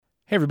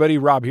Hey everybody,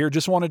 Rob here.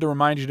 Just wanted to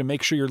remind you to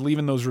make sure you're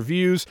leaving those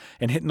reviews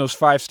and hitting those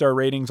 5-star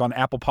ratings on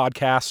Apple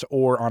Podcasts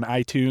or on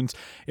iTunes.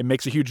 It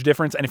makes a huge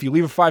difference. And if you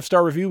leave a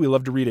 5-star review, we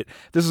love to read it.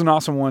 This is an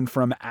awesome one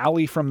from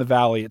Allie from the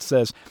Valley. It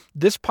says,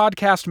 "This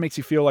podcast makes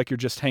you feel like you're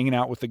just hanging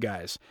out with the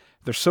guys.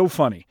 They're so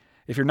funny.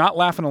 If you're not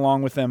laughing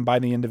along with them by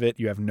the end of it,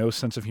 you have no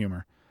sense of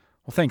humor."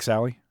 Well, thanks,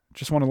 Allie.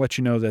 Just want to let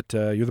you know that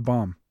you're the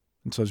bomb,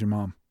 and so's your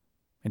mom.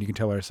 And you can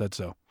tell her I said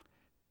so.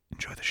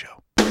 Enjoy the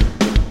show.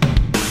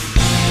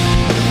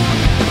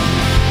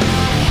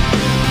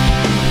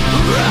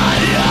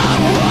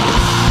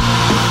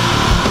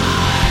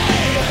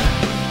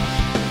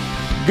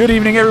 Good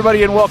evening,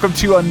 everybody, and welcome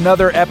to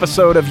another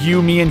episode of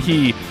You, Me, and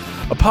He,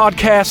 a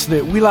podcast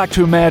that we like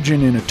to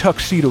imagine in a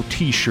tuxedo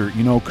t-shirt,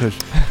 you know, because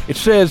it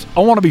says,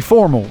 I want to be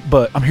formal,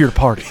 but I'm here to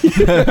party.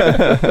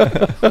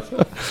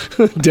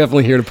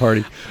 Definitely here to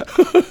party.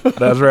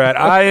 That's right.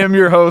 I am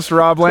your host,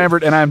 Rob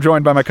Lambert, and I'm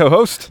joined by my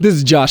co-host. This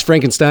is Josh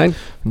Frankenstein.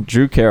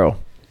 Drew Carroll.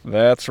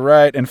 That's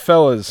right. And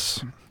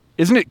fellas,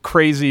 isn't it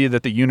crazy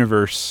that the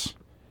universe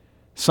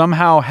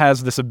somehow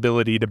has this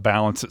ability to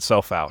balance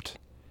itself out?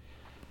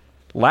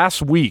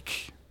 Last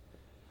week,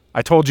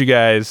 I told you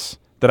guys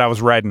that I was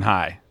riding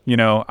high. You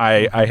know,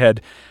 I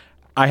had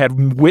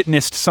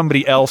witnessed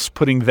somebody else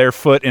putting their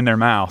foot in their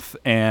mouth,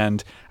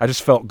 and I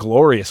just felt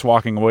glorious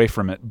walking away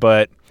from it.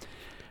 But I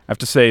have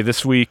to say,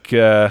 this week,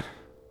 my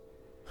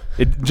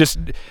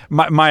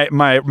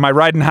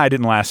riding high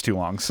didn't last too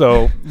long.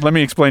 So let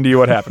me explain to you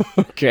what happened.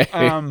 Okay.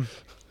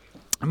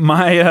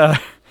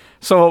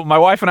 So my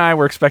wife and I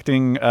were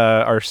expecting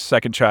our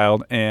second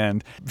child,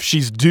 and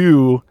she's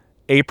due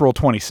December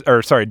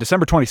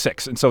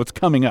 26th, and so it's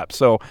coming up.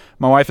 So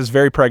my wife is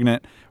very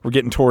pregnant. We're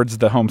getting towards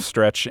the home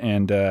stretch,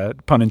 and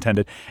pun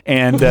intended.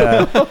 And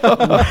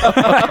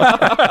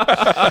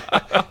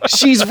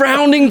she's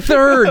rounding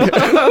third.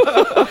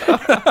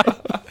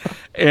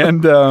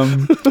 And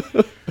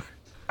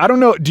I don't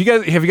know. Have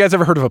you guys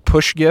ever heard of a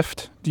push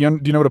gift? Do you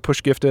know what a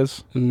push gift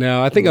is?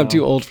 No, I think I'm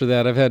too old for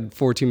that. I've had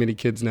 4 too many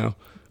kids now.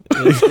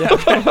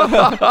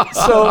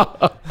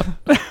 So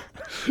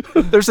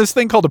there's this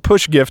thing called a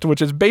push gift, which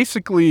is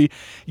basically,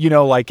 you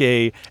know, like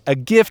a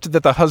gift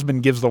that the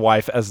husband gives the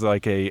wife as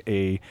like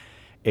a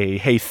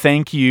hey,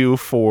 thank you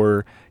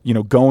for, you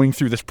know, going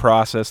through this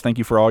process. Thank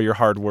you for all your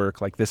hard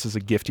work. Like, this is a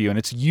gift to you. And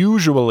it's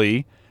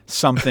usually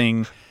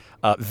something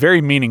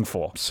very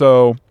meaningful.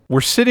 So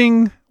we're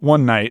sitting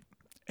one night,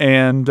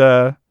 and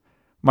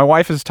my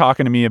wife is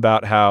talking to me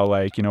about how,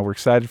 like, you know, we're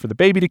excited for the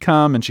baby to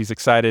come, and she's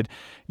excited,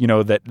 you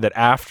know, that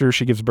after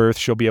she gives birth,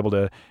 she'll be able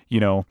to,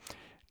 you know,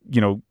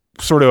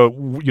 sort of,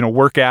 you know,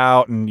 work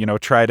out and, you know,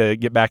 try to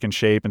get back in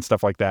shape and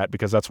stuff like that,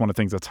 because that's one of the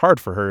things that's hard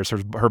for her, is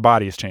her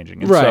body is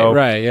changing. And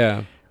right,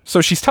 yeah.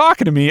 So she's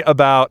talking to me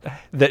about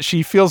that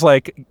she feels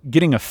like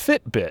getting a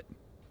Fitbit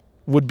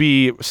would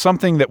be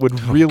something that would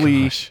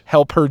really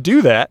help her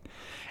do that.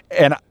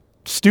 And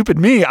stupid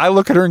me, I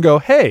look at her and go,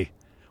 hey,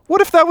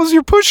 what if that was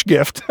your push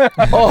gift?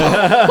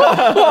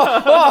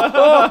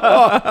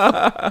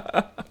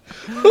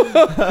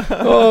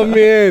 Oh,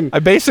 man. I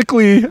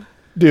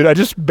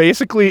just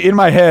basically, in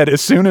my head, as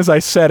soon as I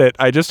said it,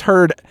 I just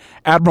heard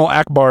Admiral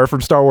Akbar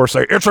from Star Wars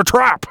say, "It's a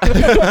trap!"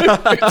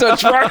 It's a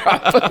trap.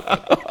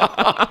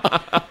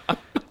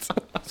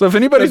 So if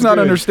anybody's not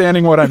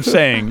understanding what I'm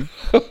saying,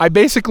 I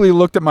basically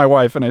looked at my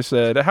wife and I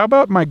said, how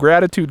about my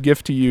gratitude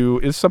gift to you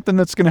is something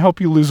that's going to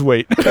help you lose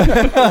weight?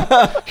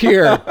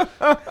 Here.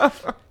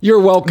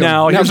 You're welcome.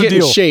 Now here's the get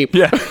deal. In shape.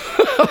 Yeah,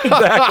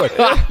 exactly.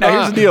 Now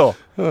here's the deal.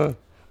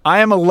 I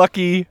am a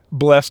lucky,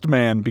 blessed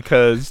man,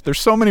 because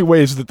there's so many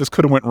ways that this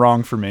could have went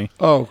wrong for me.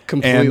 Oh,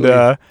 completely.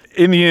 And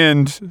in the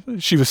end,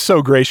 she was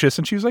so gracious,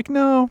 and she was like,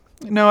 no,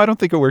 I don't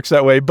think it works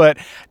that way. But,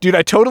 dude,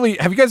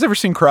 have you guys ever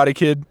seen Karate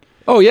Kid?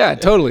 Oh, yeah,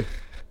 totally.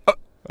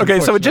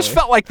 Okay, so it just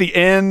felt like the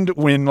end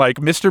when, like,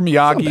 Mr.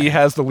 Miyagi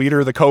has the leader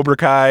of the Cobra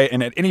Kai,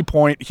 and at any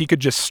point he could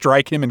just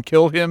strike him and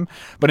kill him,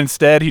 but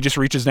instead he just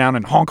reaches down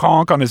and honk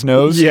on his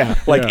nose. Yeah.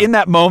 In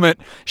that moment,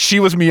 she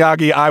was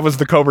Miyagi, I was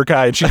the Cobra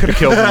Kai, and she could have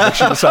killed me, but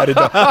she decided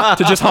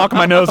to just honk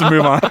my nose and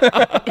move on.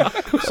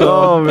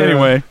 So,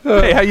 anyway.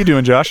 Hey, how you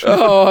doing, Josh?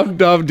 Oh,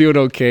 I'm doing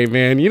okay,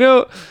 man. You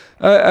know,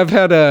 I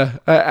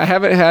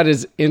haven't had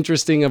as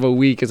interesting of a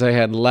week as I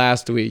had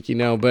last week, you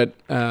know, but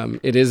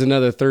it is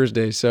another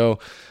Thursday, so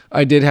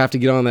I did have to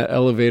get on that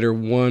elevator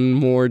one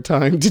more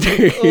time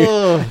today.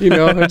 You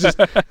know,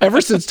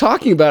 ever since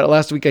talking about it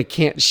last week, I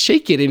can't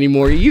shake it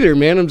anymore either,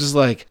 man. I'm just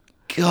like,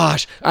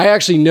 gosh. I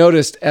actually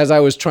noticed as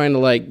I was trying to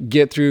like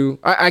get through,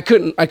 I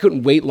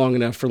couldn't wait long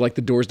enough for like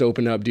the doors to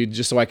open up, dude,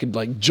 just so I could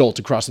like jolt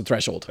across the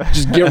threshold.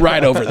 Just get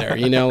right over there,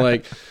 you know,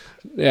 like.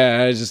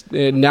 Yeah,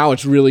 now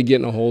it's really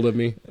getting a hold of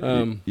me.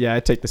 Yeah,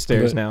 I take the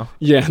stairs now.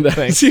 Yeah,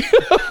 thanks.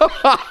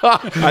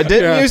 I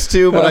didn't used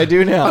to, but I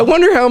do now. I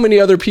wonder how many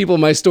other people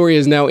my story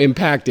has now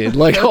impacted.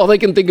 Like, all they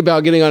can think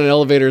about getting on an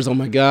elevator is, oh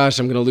my gosh,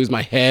 I'm going to lose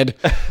my head.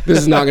 This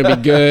is not going to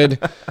be good.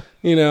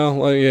 You know,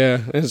 like,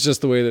 yeah, it's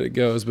just the way that it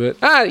goes.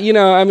 But, you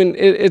know, I mean,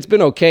 it's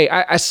been okay.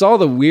 I saw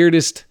the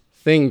weirdest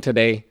thing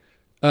today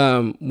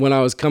when I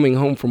was coming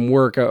home from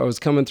work. I was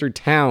coming through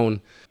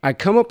town, I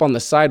come up on the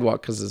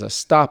sidewalk because there's a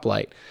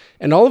stoplight.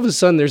 And all of a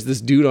sudden, there's this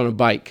dude on a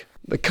bike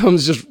that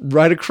comes just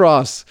right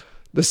across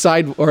the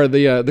side or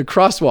the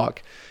crosswalk.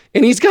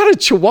 And he's got a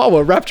chihuahua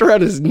wrapped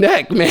around his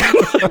neck, man.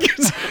 like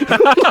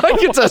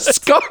it's a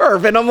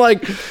scarf. And I'm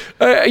like,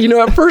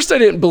 at first I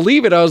didn't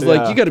believe it. I was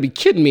like, you got to be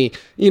kidding me.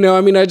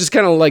 I just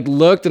kind of like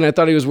looked and I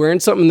thought he was wearing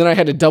something. Then I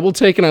had to double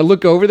take and I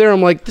look over there.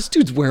 I'm like, this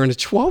dude's wearing a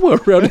chihuahua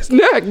around his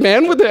neck,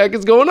 man. What the heck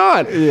is going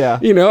on? Yeah.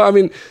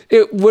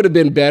 It would have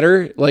been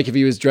better like if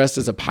he was dressed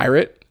as a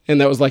pirate. And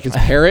that was like his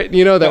parrot,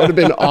 that would have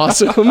been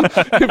awesome.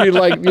 It'd be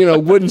like,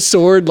 wooden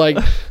sword, like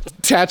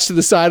attached to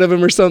the side of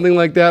him or something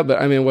like that.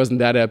 But it wasn't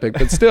that epic.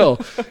 But still,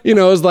 it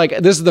was like,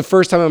 this is the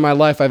first time in my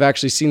life I've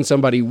actually seen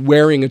somebody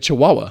wearing a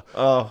chihuahua.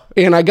 Oh.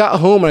 And I got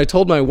home and I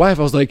told my wife,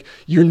 I was like,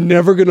 you're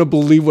never going to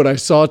believe what I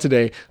saw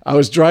today. I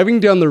was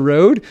driving down the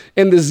road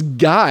and this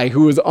guy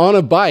who was on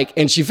a bike,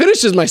 and she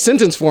finishes my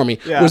sentence for me,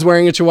 was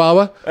wearing a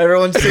chihuahua.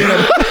 Everyone's seen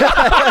him.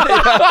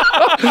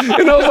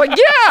 And I was like,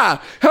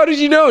 yeah, how did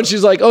you know? And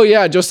she's like, oh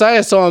yeah,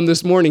 Josiah saw him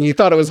this morning. He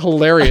thought it was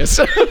hilarious.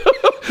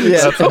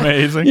 Yeah, that's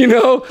amazing.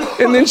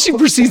 And then she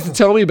proceeds to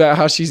tell me about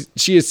how she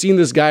has seen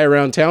this guy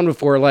around town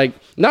before, like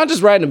not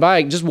just riding a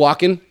bike, just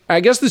walking. I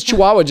guess this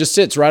chihuahua just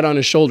sits right on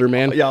his shoulder,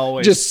 man. Yeah,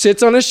 always. Just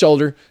sits on his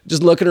shoulder,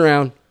 just looking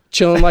around,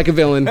 chilling like a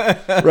villain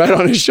right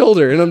on his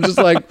shoulder. And I'm just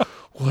like,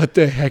 what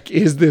the heck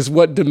is this?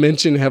 What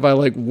dimension have I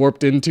like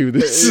warped into?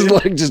 This is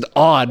like just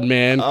odd,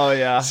 man. Oh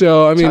yeah.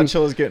 So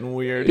Churchill is getting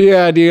weird.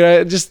 Yeah,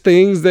 dude. Just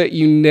things that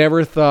you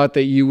never thought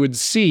that you would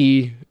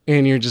see,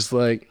 and you're just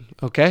like,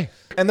 okay.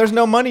 And there's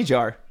no money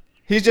jar.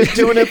 He's just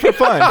doing it for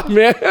fun.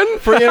 Man.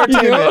 Free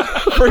entertainment.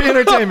 Free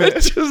entertainment.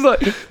 It's just like,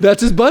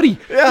 that's his buddy.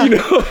 Yeah.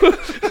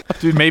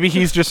 Dude, maybe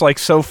he's just like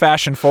so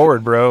fashion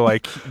forward, bro.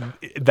 Like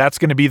that's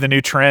going to be the new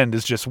trend,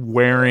 is just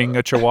wearing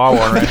a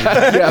chihuahua around.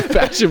 Yeah,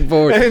 fashion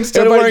forward. And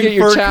instead of Everybody wearing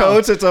get your fur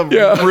coats, it's a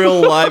real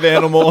live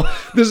animal.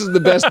 This is the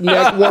best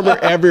neck warmer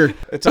ever.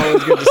 It's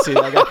always good to see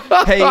that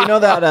guy. Hey, you know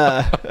that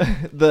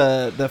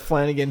the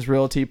Flanagan's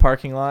Realty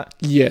parking lot?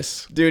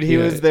 Yes. Dude, he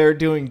was there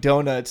doing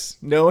donuts,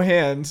 no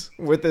hands,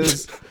 with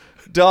his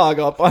dog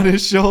up on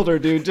his shoulder,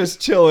 dude,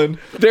 just chilling.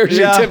 There's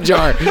your tip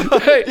jar.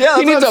 Hey, Yeah,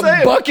 he needs that's what I'm a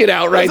saying. bucket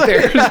out right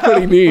there. That's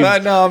what he needs.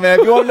 No, man.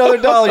 If you want another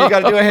dollar, you got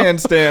to do a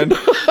handstand.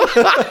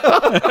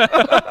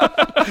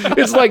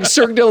 It's like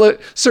Cirque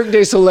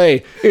du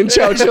Soleil in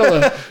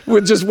Chowchilla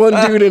with just one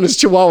dude and his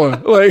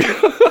chihuahua. Like,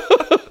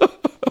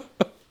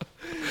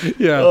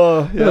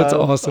 yeah, that's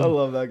awesome. I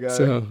love that guy.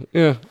 So,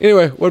 yeah.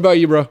 Anyway, what about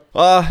you, bro?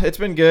 It's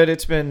been good.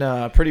 It's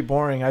been pretty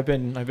boring. I've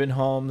been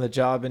home. The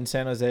job in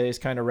San Jose is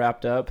kind of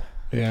wrapped up.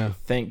 Yeah.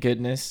 Thank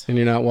goodness. And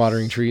you're not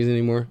watering trees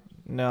anymore?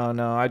 No.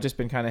 I've just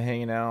been kind of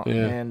hanging out.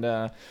 Yeah.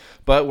 And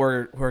but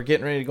we're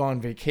getting ready to go on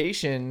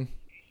vacation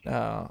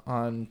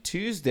on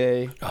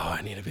Tuesday. Oh,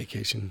 I need a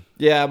vacation.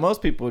 Yeah,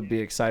 most people would be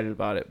excited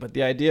about it, but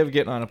the idea of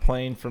getting on a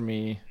plane for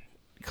me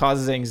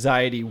causes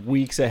anxiety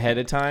weeks ahead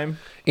of time.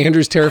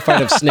 Andrew's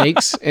terrified of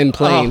snakes and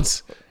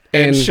planes.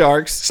 And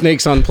sharks.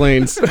 Snakes on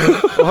planes.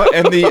 What?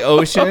 And the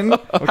ocean.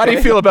 How do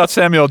you feel about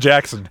Samuel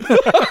Jackson?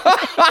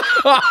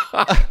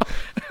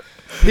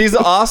 He's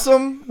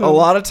awesome. A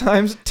lot of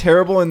times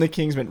terrible in The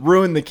Kingsman.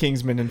 Ruined The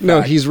Kingsman, in fact.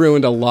 No, he's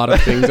ruined a lot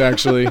of things,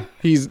 actually.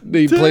 He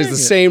plays the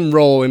same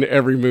role in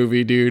every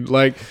movie, dude.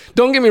 Like,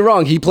 don't get me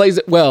wrong, he plays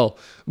it well.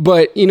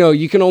 But,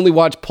 you can only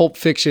watch Pulp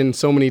Fiction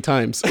so many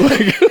times.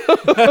 Like,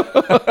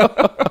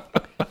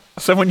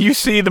 So when you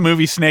see the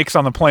movie Snakes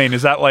on the Plane,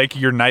 is that like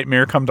your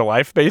nightmare come to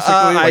life, basically?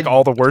 Like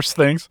all the worst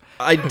things?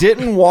 I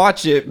didn't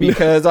watch it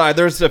because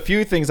there's a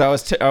few things I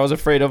was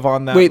afraid of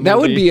on that wait, that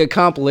would movie. be a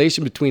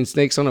compilation between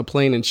Snakes on a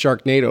Plane and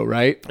Sharknado,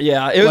 right?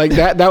 Yeah. It was, Like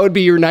that would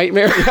be your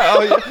nightmare?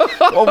 Oh,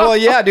 yeah. Well,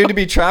 yeah, dude, to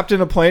be trapped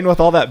in a plane with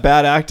all that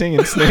bad acting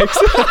and snakes.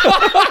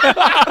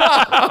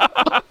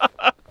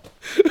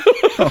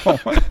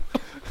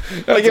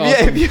 Like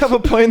if you have a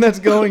plane that's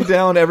going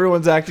down,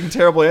 everyone's acting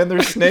terribly, and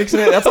there's snakes in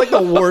it. That's like the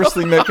worst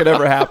thing that could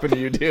ever happen to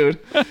you, dude.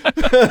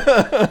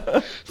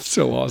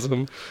 So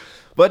awesome.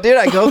 But dude,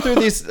 I go through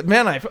these.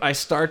 Man, I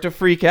start to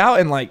freak out,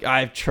 and like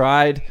I've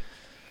tried.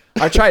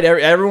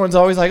 Everyone's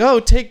always like, "Oh,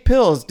 take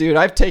pills, dude."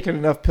 I've taken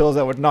enough pills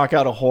that would knock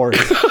out a horse,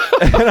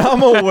 and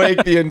I'm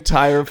awake the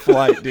entire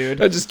flight,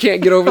 dude. I just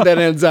can't get over that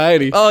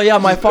anxiety. Oh yeah,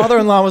 my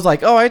father-in-law was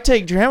like, "Oh, I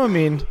take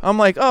Dramamine." I'm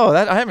like, "Oh,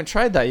 I haven't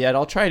tried that yet.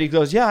 I'll try it." He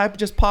goes, "Yeah, I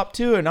just popped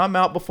 2 and I'm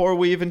out before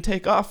we even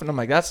take off." And I'm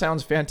like, "That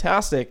sounds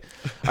fantastic."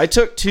 I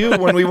took 2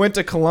 when we went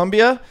to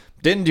Colombia.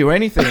 Didn't do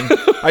anything.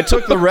 I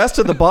took the rest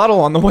of the bottle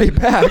on the way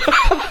back.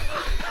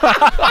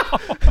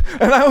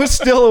 And I was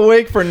still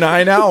awake for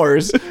 9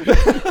 hours.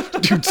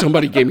 Dude,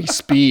 somebody gave me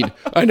speed.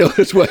 I know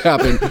that's what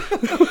happened.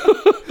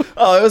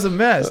 Oh, it was a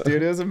mess,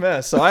 dude. It was a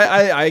mess. So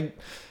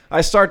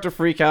I start to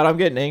freak out. I'm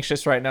getting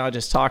anxious right now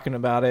just talking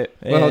about it.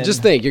 Well, And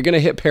just think, you're going to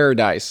hit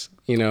paradise,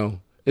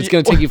 It's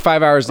going to take you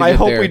 5 hours to I get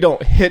hope there. we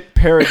don't hit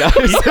paradise.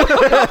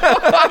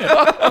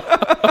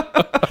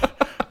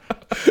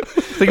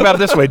 Think about it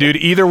this way, dude.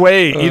 Either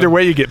way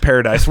you get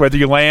paradise. Whether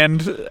you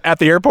land at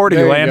the airport or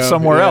There you you land go.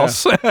 somewhere Yeah.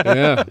 else.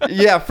 Yeah.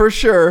 Yeah, for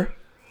sure.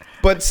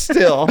 but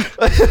still.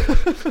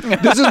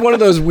 This is one of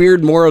those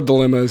weird moral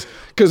dilemmas.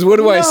 Because what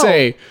do I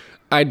say?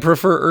 I'd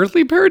prefer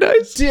earthly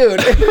paradise? Dude.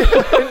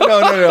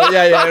 No.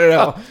 Yeah,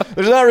 no.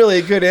 There's not really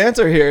a good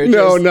answer here.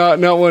 No,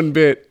 not one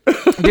bit.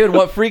 Dude,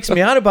 what freaks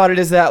me out about it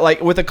is that,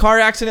 like, with a car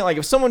accident, like,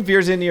 if someone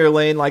veers into your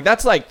lane, like,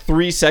 that's like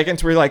 3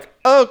 seconds where you're like,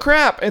 oh,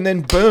 crap, and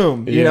then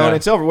boom, you know, and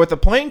it's over. With a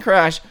plane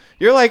crash,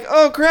 you're like,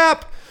 oh,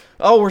 crap.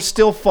 Oh, we're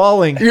still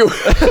falling.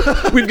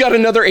 We've got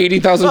another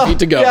 80,000 feet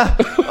to go. Yeah.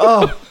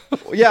 Oh,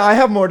 yeah, I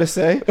have more to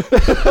say.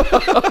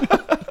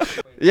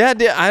 Yeah,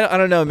 dude, I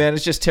don't know, man.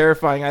 It's just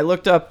terrifying. I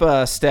looked up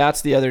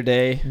stats the other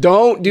day.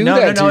 Don't do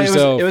that to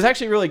yourself. It was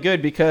actually really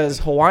good because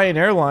Hawaiian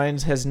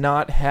Airlines has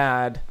not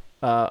had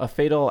a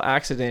fatal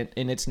accident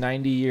in its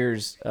 90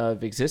 years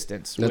of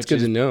existence. That's good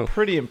to know.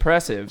 Pretty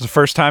impressive. It's the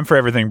first time for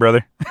everything,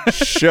 brother.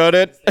 Shut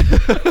it.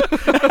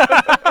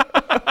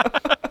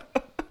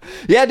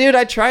 Yeah, dude,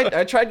 I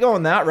tried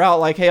going that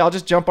route. Like, hey, I'll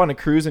just jump on a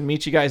cruise and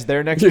meet you guys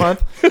there next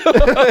month.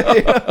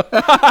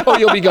 Oh,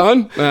 you'll be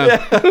gone?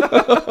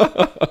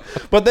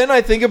 But then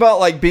I think about,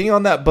 like, being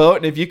on that boat,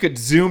 and if you could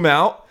zoom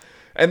out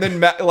and then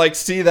like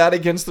see that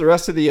against the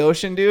rest of the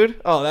ocean, dude.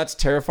 Oh, that's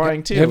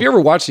terrifying too. Have you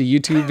ever watched a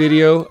YouTube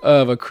video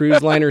of a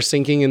cruise liner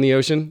sinking in the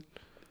ocean?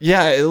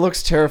 Yeah, it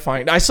looks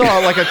terrifying. I saw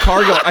like a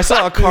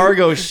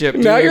cargo ship.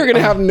 Dude. Now you're gonna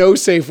have no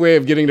safe way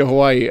of getting to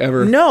Hawaii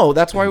ever. No,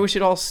 that's why we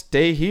should all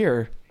stay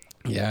here.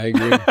 Yeah, I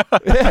agree.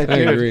 Yeah, dude.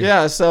 I agree.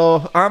 Yeah,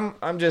 so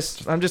I'm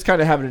just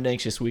kind of having an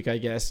anxious week, I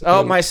guess.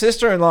 Oh, my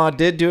sister-in-law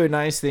did do a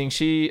nice thing.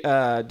 She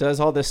does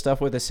all this stuff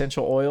with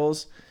essential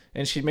oils,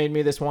 and she made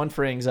me this one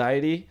for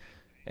anxiety,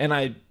 and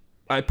I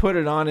put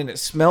it on, and it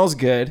smells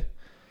good,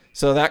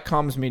 so that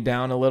calms me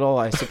down a little,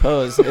 I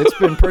suppose. It's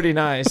been pretty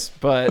nice,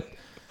 but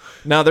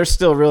now there's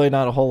still really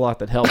not a whole lot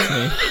that helps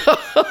me.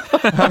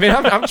 I mean,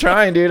 I'm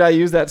trying, dude. I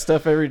use that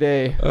stuff every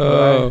day.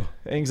 Oh.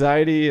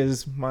 Anxiety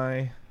is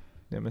my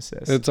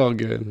nemesis. It's all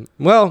good.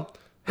 Well,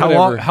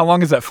 How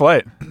long is that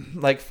flight?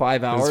 Like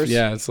 5 hours.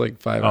 It's like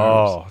 5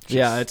 hours. Oh,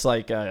 Yeah, it's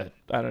like I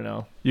don't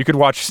know. you could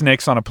watch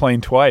Snakes on a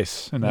Plane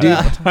twice. In that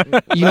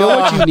Dude, you know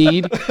what you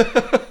need?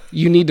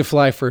 You need to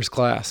fly first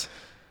class.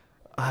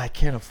 I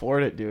can't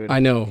afford it, dude. I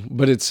know,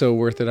 but it's so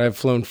worth it. I've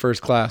flown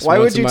first class. Why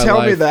once would you in my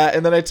tell me life. that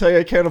and then I tell you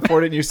I can't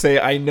afford it and you say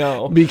I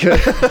know? Because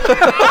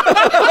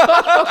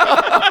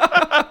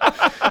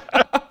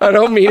I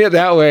don't mean it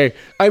that way.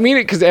 I mean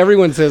it because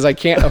everyone says I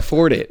can't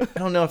afford it. I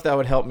don't know if that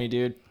would help me,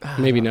 dude.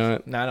 Maybe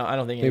not. No, I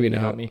don't think it Maybe would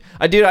not. help me.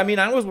 I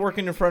was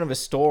working in front of a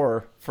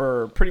store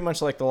for pretty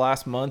much like the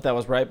last month. I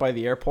was right by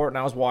the airport, and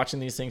I was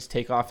watching these things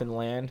take off and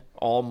land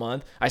all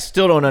month. I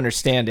still don't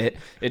understand it.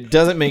 It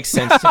doesn't make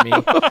sense to me.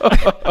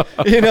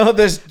 You know,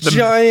 this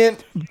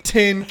giant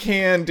tin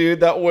can, dude,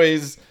 that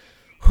weighs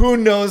who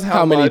knows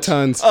how many much.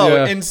 tons. Oh,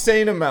 Yeah.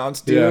 insane amounts,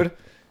 dude. Yeah.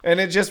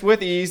 And it just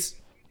with ease,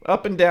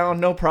 up and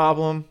down, no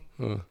problem.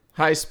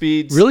 High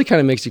speeds. Really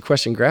kind of makes you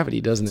question gravity,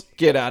 doesn't it?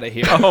 Get out of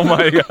here. Oh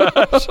my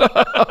gosh.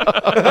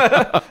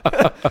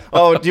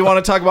 Oh, do you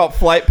want to talk about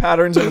flight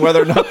patterns and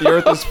whether or not the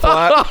Earth is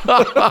flat?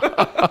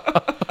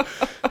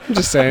 I'm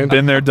just saying.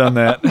 Been there, done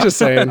that. Just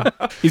saying.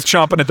 He's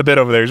chomping at the bit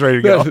over there. He's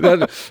ready to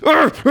go.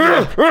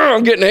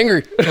 I'm getting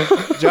angry.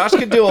 Josh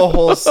could do a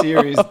whole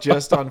series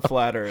just on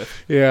flat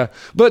Earth. Yeah.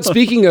 But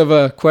speaking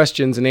of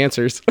questions and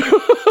answers.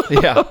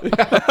 Yeah.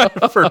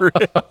 For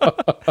real.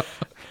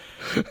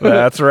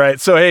 That's right.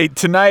 So, hey,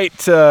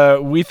 tonight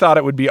we thought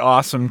it would be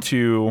awesome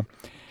to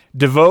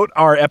devote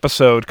our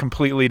episode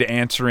completely to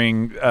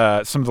answering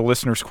some of the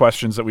listeners'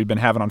 questions that we've been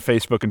having on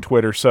Facebook and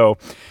Twitter. So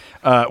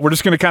we're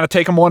just going to kind of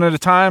take them one at a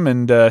time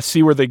and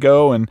see where they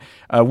go. And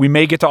we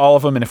may get to all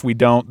of them. And if we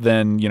don't,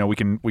 then, you know, we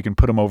can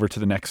put them over to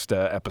the next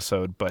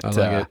episode. But I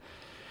like it.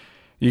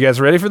 You guys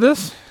ready for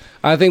this?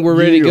 I think we're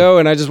ready to go.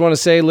 And I just want to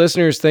say,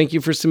 listeners, thank you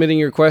for submitting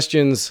your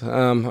questions.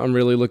 I'm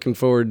really looking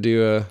forward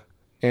to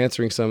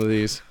answering some of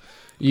these.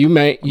 You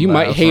might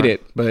hate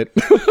it, but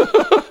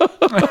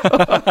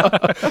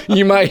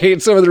you might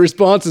hate some of the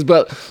responses,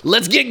 but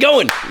let's get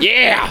going.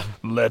 Yeah.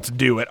 Let's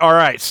do it. All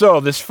right. So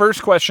this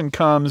first question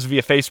comes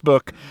via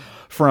Facebook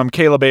from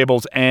Caleb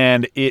Abels,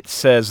 and it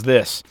says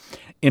this: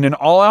 in an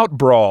all-out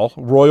brawl,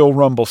 Royal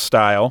Rumble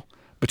style,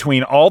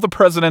 between all the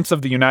presidents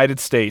of the United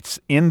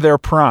States in their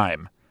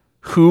prime,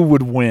 who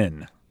would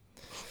win?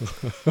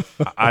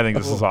 I think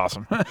this is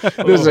awesome.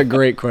 This is a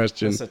great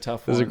question. That's a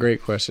tough This is a one.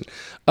 great question.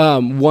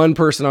 One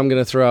person I'm going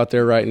to throw out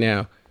there right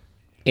now,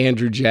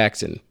 Andrew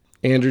Jackson.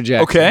 Andrew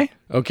Jackson.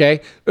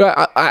 Okay.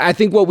 I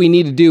think what we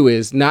need to do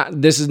is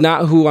this is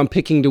not who I'm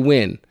picking to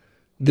win.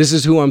 This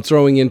is who I'm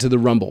throwing into the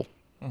Rumble.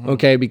 Mm-hmm.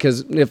 Okay.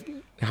 Because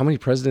how many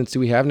presidents do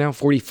we have now?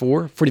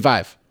 44,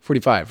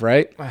 45,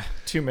 right?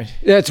 Too many.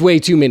 That's way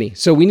too many.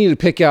 So we need to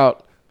pick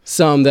out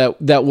some that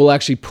we'll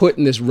actually put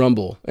in this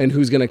Rumble and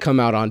who's going to come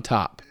out on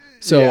top.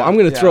 So Yeah, I'm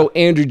going to yeah. throw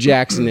Andrew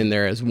Jackson in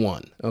there as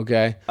one.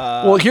 Okay.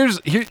 Well, here's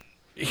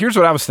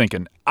what I was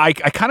thinking. I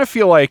kind of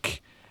feel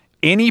like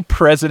any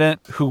president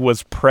who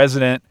was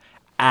president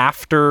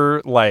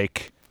after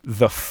like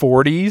the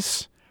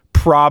 40s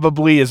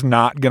probably is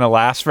not going to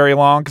last very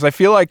long because I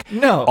feel like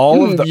No.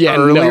 all of the Yeah,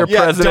 earlier no.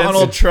 Yeah, presidents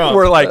Donald Trump.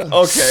 were like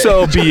Okay.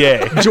 so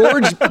BA.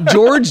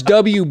 George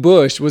W.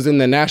 Bush was in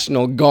the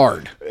National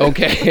Guard.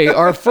 Okay,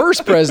 our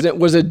first president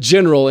was a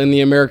general in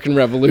the American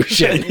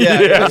Revolution.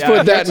 Let's put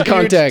that That's in a huge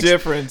context.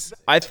 difference.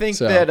 I think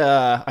So. that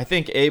I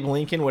think Abe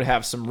Lincoln would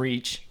have some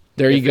reach.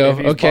 There you if- go. if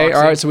he's Okay, all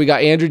boxing. right. So we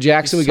got Andrew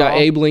Jackson, we got Saul.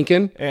 Abe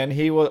Lincoln. And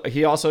he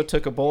also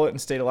took a bullet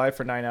and stayed alive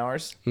for 9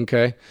 hours.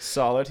 Okay,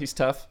 Solid. He's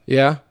tough.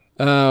 yeah.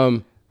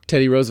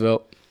 Teddy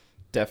Roosevelt.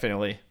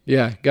 Definitely.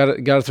 Yeah, got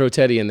to throw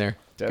Teddy in there.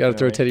 Got to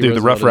throw Definitely. Teddy. Dude,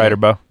 the Roosevelt Rough in there. Rider,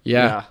 Bo.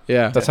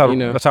 Yeah. That's how you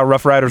know. that's how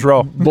Rough Riders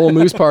roll. Bull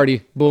Moose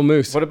party. Bull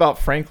Moose. What about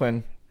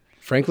Franklin?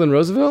 Franklin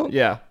Roosevelt.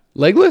 Yeah.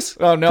 Legless.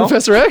 Oh, no.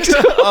 Professor X.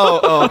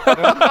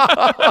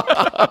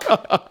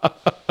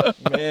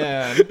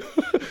 Man.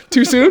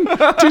 Too soon.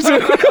 Too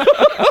soon.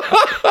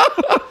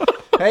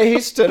 Hey, he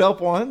stood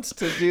up once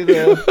to do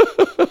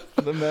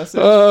the message.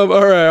 All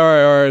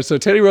right. So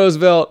Teddy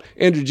Roosevelt,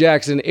 Andrew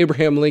Jackson,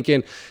 Abraham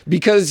Lincoln,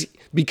 because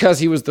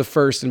he was the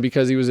first and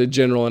because he was a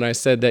general, and I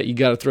said that you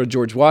got to throw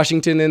George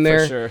Washington in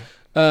there. For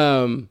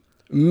sure.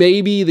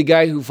 Maybe the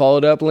guy who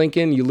followed up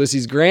Lincoln,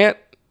 Ulysses Grant.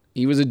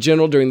 He was a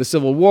general during the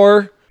Civil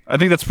War. I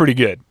think that's pretty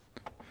good.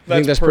 I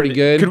think that's pretty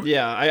good.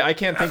 Yeah, I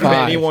can't think Five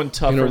of anyone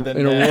tougher in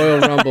than a that Royal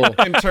Rumble.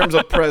 in terms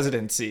of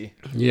presidency.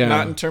 Yeah.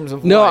 Not in terms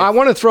of No, life. I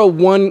want to throw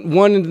one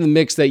into the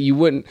mix that you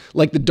wouldn't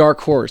like the dark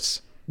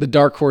horse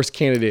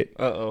candidate,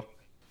 Uh-oh.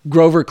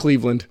 Grover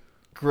Cleveland.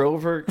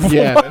 Grover.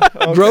 Yeah,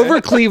 Okay. Grover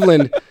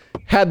Cleveland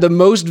had the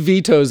most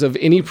vetoes of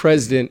any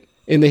president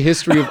in the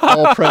history of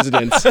all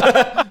presidents.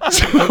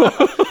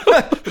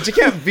 But you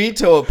can't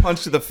veto a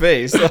punch to the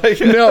face. Like,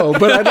 No,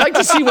 but I'd like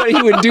to see what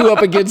he would do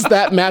up against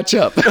that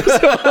matchup.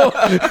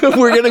 So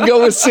we're going to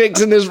go with 6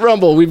 in this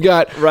Rumble. We've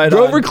got Right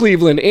Grover on.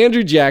 Cleveland,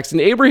 Andrew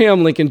Jackson,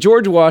 Abraham Lincoln,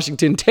 George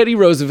Washington, Teddy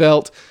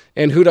Roosevelt,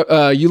 and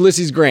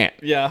Ulysses Grant.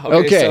 Yeah.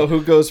 Okay. So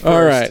who goes first?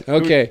 All right.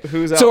 Okay.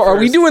 Who's out so are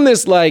we first?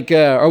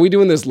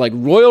 doing this like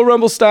Royal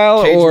Rumble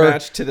style Cage or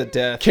match to the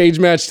death? cage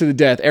match to the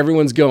death?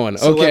 Everyone's going.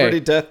 Celebrity Okay.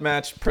 death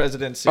match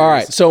president series. All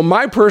right. So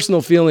my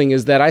personal feeling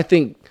is that I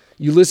think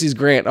Ulysses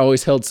Grant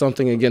always held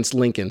something against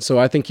Lincoln. So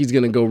I think he's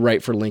going to go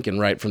right for Lincoln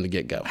right from the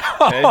get-go.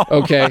 Okay.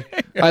 Okay.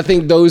 I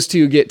think those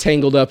two get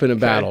tangled up in a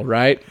battle,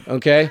 right?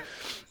 Okay.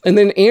 And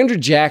then Andrew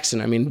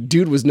Jackson, I mean,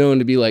 dude was known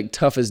to be like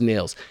tough as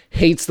nails,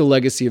 hates the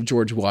legacy of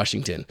George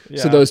Washington.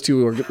 So Yeah. those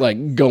two are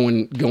like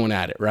going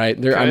at it, right?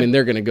 I Okay. mean,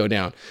 they're going to go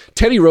down.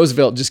 Teddy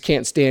Roosevelt just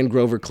can't stand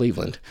Grover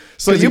Cleveland.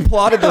 So you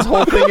plotted this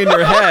whole thing in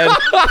your head.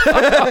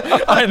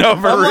 I know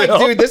for I'm real. like,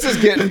 dude, this is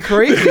getting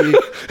crazy.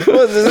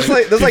 What is this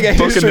like like a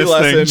Booking history this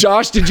lesson. thing.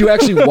 Josh, did you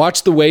actually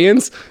watch the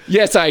weigh-ins?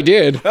 Yes, I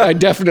did. I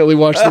definitely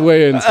watched the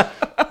weigh-ins.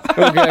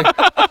 Okay.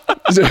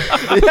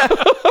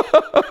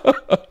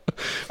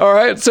 All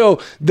right, so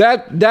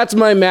that's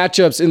my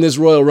matchups in this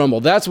Royal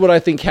Rumble. That's what I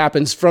think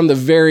happens from the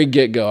very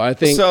get-go. I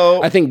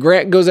think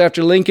Grant goes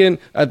after Lincoln.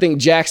 I think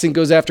Jackson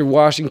goes after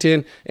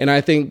Washington, and I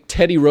think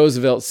Teddy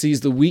Roosevelt sees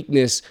the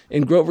weakness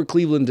in Grover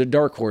Cleveland, the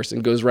dark horse,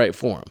 and goes right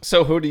for him.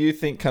 So who do you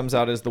think comes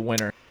out as the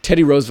winner?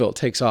 Teddy Roosevelt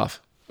takes off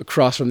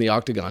across from the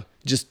octagon,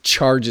 just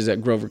charges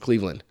at Grover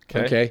Cleveland.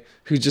 Okay.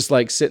 Who's just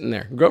like sitting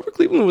there. Grover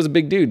Cleveland was a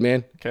big dude,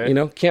 man. Okay. You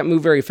know, can't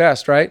move very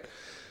fast, right?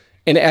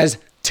 And as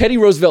Teddy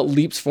Roosevelt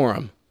leaps for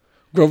him,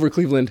 Grover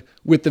Cleveland,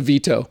 with the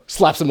veto,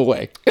 slaps him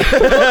away. That's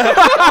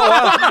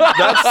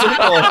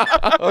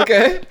simple.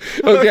 Okay.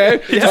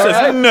 Okay. He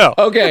says no.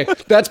 Okay.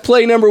 That's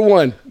play number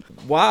 1.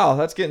 Wow,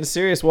 that's getting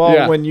serious. Well,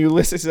 Yeah. when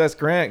Ulysses S.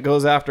 Grant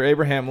goes after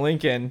Abraham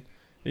Lincoln,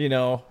 you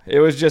know, it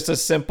was just a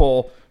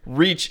simple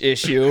reach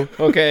issue.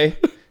 Okay.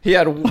 He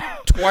had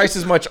twice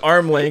as much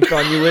arm length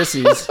on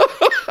Ulysses.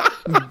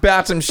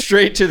 Bats him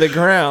straight to the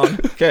ground.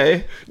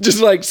 Okay.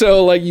 Just like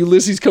so, like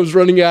Ulysses comes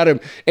running at him,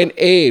 and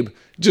Abe,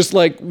 just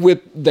like with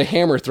the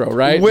hammer throw,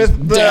 right? With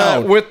Just the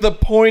down. with the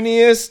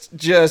pointiest,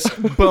 just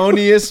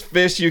boniest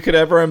fist you could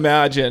ever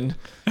imagine.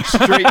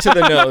 Straight to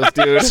the nose,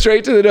 dude.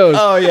 Straight to the nose.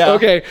 Oh yeah.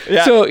 Okay.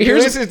 Yeah. So here's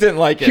Ulysses didn't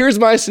like it. Here's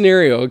my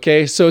scenario,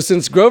 okay? So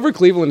since Grover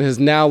Cleveland has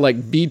now like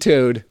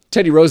vetoed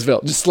Teddy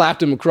Roosevelt, just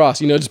slapped him across,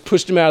 you know, just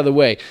pushed him out of the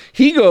way.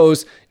 He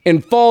goes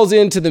and falls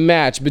into the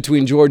match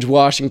between George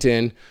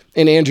Washington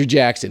and Andrew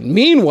Jackson.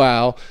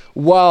 Meanwhile,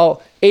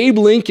 while Abe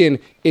Lincoln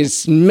is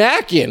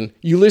smacking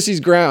Ulysses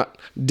Grant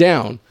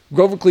down,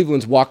 Grover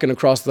Cleveland's walking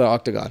across the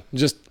octagon,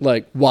 just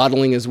like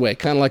waddling his way,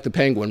 kind of like the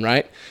penguin,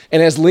 right?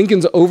 And as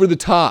Lincoln's over the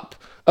top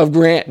of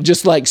Grant,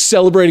 just like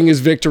celebrating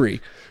his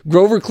victory,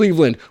 Grover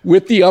Cleveland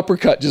with the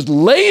uppercut just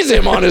lays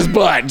him on his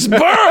butt. Just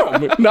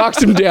boom!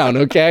 Knocks him down,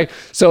 okay?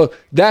 So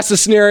that's the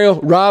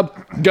scenario. Rob,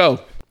 go.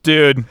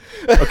 Dude.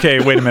 Okay,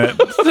 wait a minute.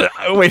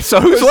 Wait,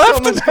 so who's left?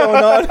 Something's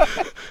going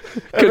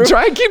on.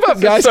 Try and keep up,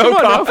 guys. So Come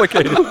on now.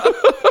 complicated.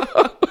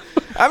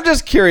 I'm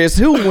just curious,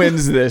 who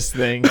wins this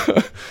thing?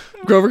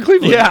 Grover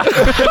Cleveland. Yeah.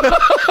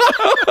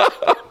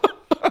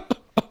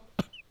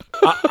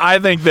 I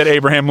think that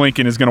Abraham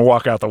Lincoln is going to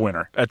walk out the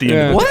winner at the end of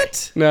Yeah. the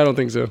What? No, I don't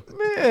think so.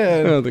 I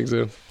Man. don't think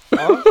so.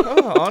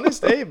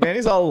 Honest Abe, man.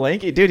 He's all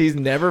lanky. Dude, he's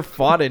never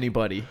fought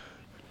anybody.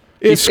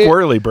 He's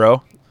squirrely,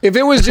 bro. If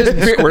it was just,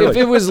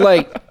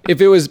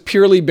 if it was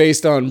purely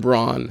based on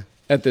brawn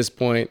at this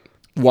point,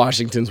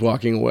 Washington's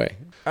walking away.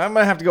 I'm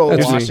gonna have to go with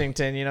That's me.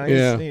 Washington. You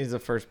know, he's the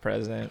first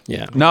president.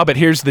 Yeah. No, but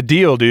here's the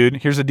deal, dude.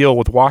 Here's the deal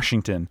with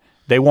Washington.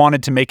 They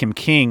wanted to make him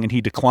king, and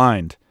he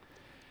declined.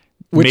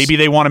 Maybe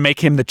they want to make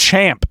him the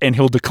champ, and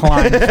he'll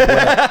decline.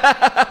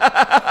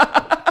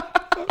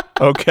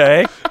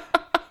 Okay.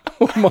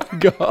 Oh my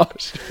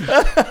gosh.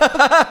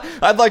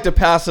 I'd like to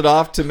pass it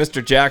off to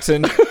Mr.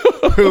 Jackson,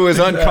 who is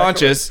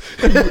unconscious.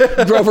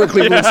 Grover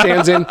Cleveland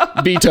stands in,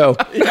 veto.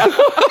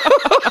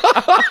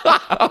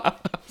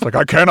 It's like,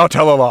 I cannot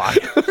tell a lie.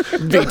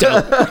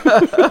 Veto.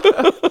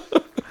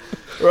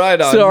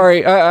 Right on.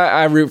 Sorry,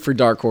 I root for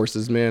dark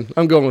horses, man.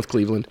 I'm going with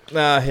Cleveland.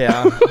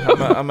 Yeah,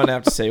 I'm gonna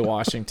have to say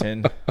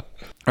Washington.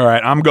 All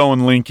right, I'm going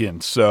Lincoln,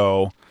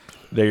 so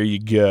there you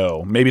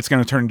go. Maybe it's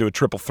going to turn into a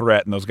triple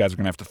threat, and those guys are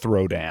going to have to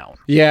throw down.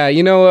 Yeah,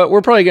 you know what?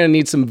 We're probably going to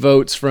need some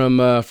votes from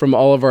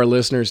all of our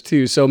listeners,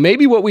 too. So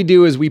maybe what we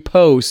do is we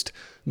post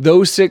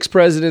those 6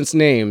 presidents'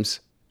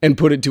 names and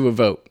put it to a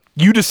vote.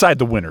 You decide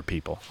the winner,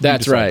 people. You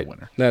That's decide right. the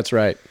winner. That's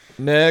right.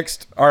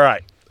 Next. All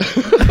right.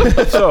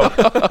 So,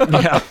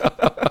 yeah.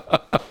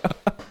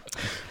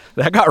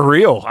 That got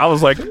real. I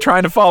was like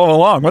trying to follow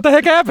along. What the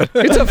heck happened?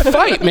 It's a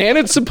fight, man.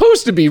 It's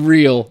supposed to be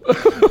real.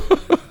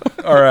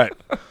 All right.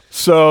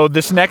 So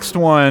this next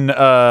one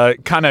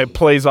kind of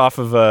plays off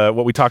of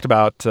what we talked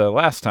about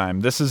last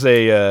time. This is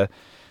a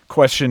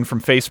question from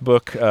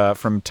Facebook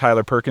from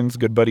Tyler Perkins,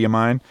 good buddy of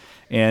mine.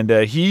 And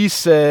he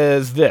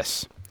says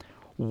this: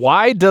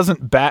 why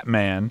doesn't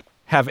Batman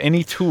have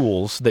any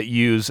tools that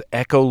use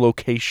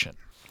echolocation?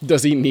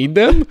 Does he need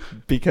them?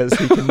 Because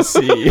he can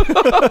see.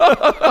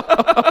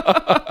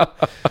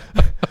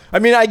 I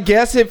mean, I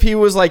guess if he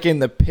was like in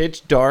the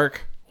pitch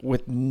dark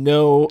with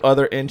no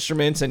other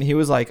instruments and he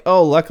was like,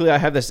 oh, luckily I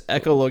have this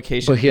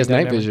echolocation. But he has thing I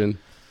night never-" vision.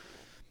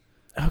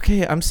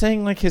 Okay, I'm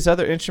saying like his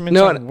other instruments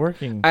aren't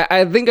working.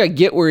 I think I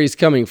get where he's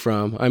coming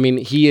from. I mean,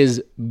 he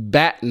is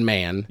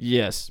Batman.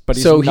 Yes, but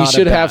he's So he not a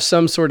should bat. have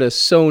some sort of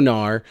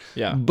sonar.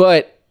 Yeah.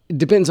 But it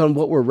depends on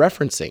what we're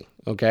referencing,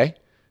 okay?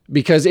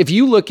 Because if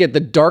you look at The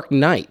Dark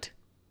Knight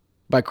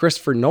by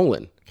Christopher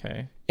Nolan,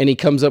 Okay. and he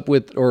comes up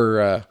with,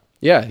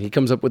 he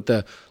comes up with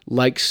the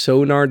like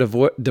sonar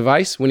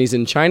device when he's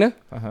in China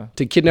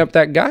to kidnap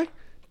that guy.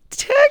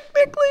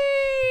 Technically,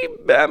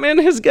 Batman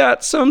has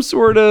got some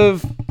sort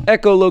of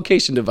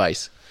echolocation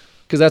device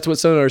because that's what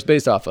sonar is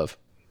based off of.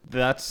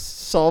 That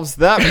solves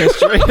that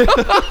mystery.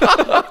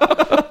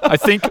 I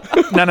think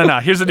no.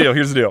 Here's the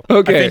deal.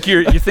 Okay. I think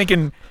you're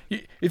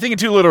thinking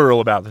too literal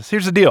about this.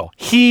 Here's the deal.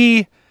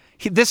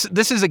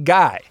 This is a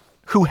guy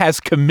who has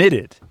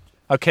committed.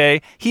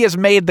 Okay, he has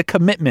made the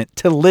commitment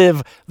to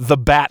live the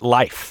Bat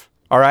life.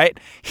 All right,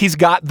 he's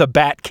got the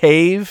Bat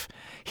cave.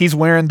 He's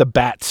wearing the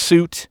Bat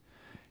suit.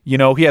 You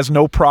know, he has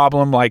no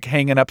problem like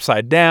hanging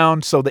upside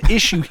down. So the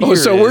issue here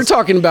we're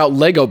talking about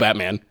Lego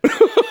Batman.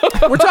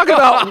 we're talking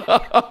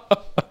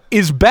about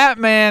is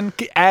Batman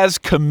as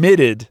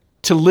committed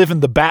to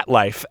living the Bat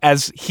life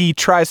as he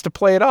tries to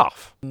play it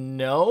off?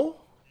 No.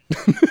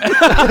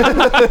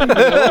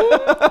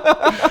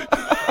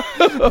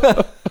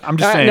 I'm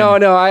just saying.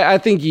 No, I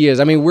think he is.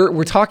 I mean,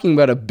 we're talking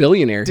about a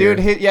billionaire Dude,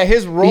 here.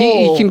 his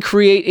role. He can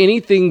create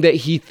anything that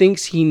he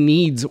thinks he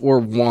needs or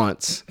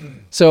wants.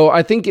 So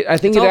I think it all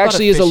about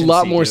actually is a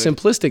lot efficiency, more dude.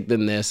 simplistic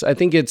than this. I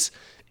think it's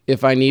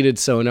if I needed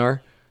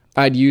sonar,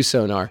 I'd use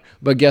sonar.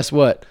 But guess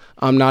what?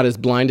 I'm not as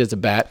blind as a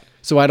bat,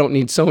 so I don't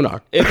need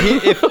sonar.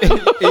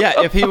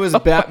 If he was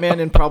Batman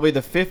in probably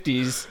the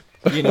 50s,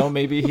 you know,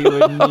 maybe he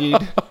would need.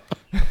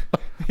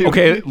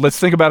 Okay, let's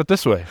think about it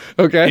this way.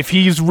 Okay. If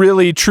he's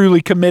really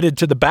truly committed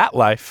to the Bat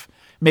life,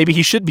 maybe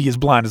he should be as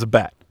blind as a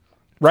bat,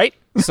 right?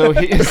 So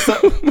he.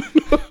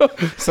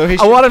 So he.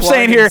 What I'm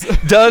saying here,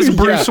 blind- does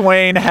Bruce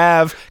Wayne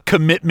have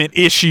commitment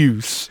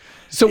issues?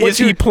 So Is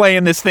he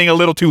playing this thing a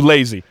little too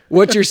lazy?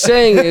 What you're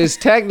saying is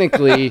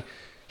technically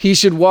he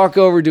should walk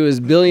over to his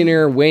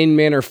billionaire Wayne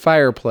Manor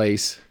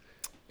fireplace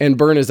and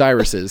burn his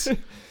irises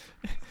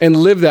and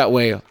live that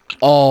way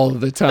all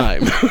the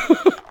time.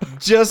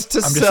 just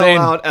to sell saying-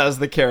 out as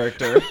the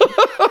character.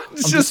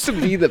 just to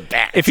be the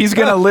bat. If he's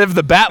going to live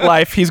the Bat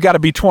life, he's got to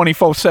be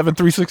 24/7,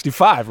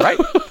 365, right?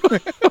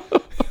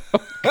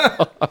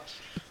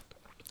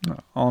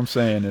 All I'm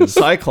saying is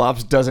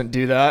Cyclops doesn't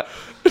do that.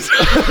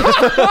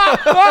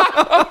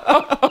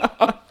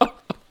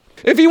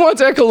 If he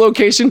wants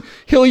echolocation,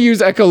 he'll use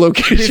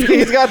echolocation.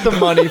 He's got the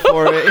money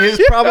for it.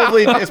 It's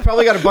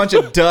probably got a bunch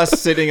of dust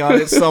sitting on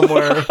it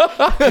somewhere.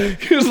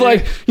 He was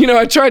like,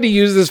 I tried to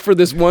use this for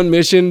this one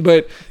mission,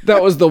 but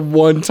that was the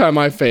one time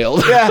I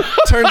failed. Yeah,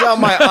 turns out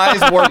my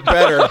eyes work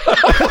better.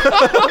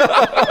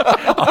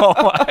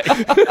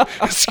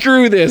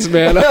 Screw this,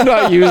 man. I'm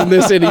not using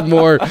this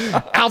anymore.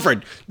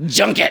 Alfred,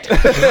 junk it.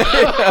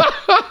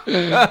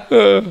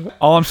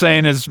 all I'm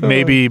saying is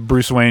maybe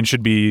Bruce Wayne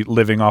should be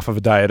living off of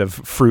a diet of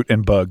fruit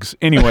and bugs.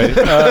 Anyway,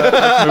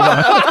 let's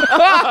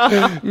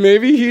move on.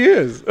 Maybe he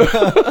is.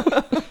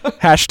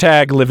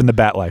 Hashtag living the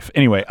Bat life.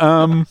 Anyway,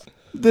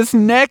 this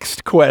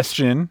next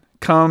question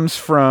comes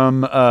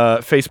from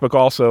Facebook,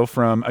 also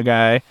from a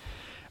guy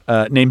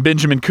named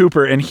Benjamin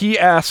Cooper, and he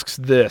asks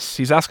this.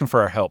 He's asking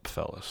for our help,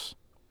 fellas.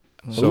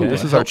 So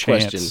this is our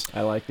chance. Question.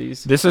 I like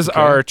these. This is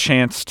our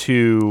chance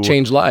to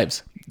Change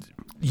lives.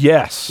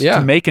 Yes, Yeah.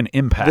 to make an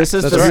impact. This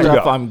is That's the right.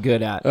 stuff I'm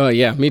good at. Oh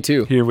yeah, me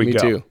too. Here we me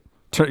go.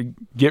 Too.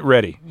 Get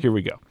ready. Here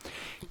we go.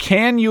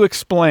 Can you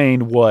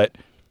explain what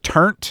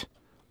turnt,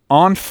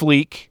 on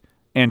fleek,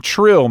 and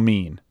trill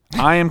mean?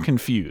 I am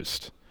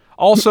confused.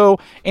 Also,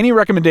 any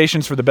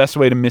recommendations for the best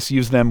way to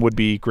misuse them would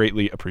be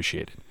greatly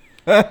appreciated.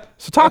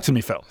 So talk to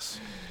me, fellas.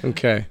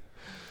 Okay.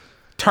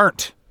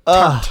 Turnt.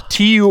 Turnt.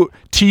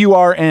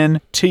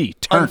 T-U-R-N-T.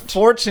 Turnt.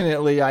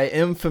 Unfortunately, I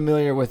am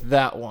familiar with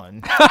that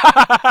one.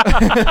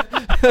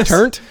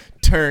 Turnt?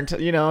 Turned.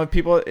 You know,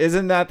 people,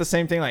 isn't that the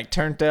same thing like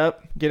turned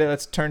up? Get it?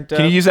 That's turned up.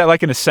 Can you use that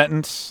like in a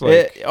sentence?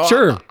 Like,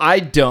 Sure. I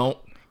don't,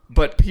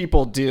 but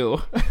people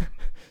do.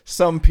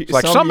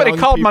 like somebody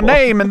called my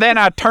name and then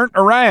I turned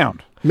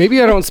around.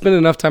 Maybe I don't spend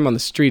enough time on the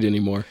street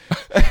anymore.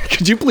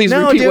 Could you please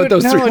No, repeat dude, what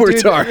those no, three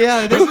words dude. are?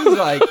 Yeah, this is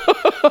like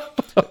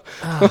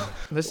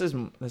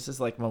this is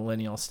like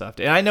millennial stuff.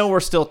 And I know we're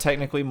still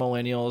technically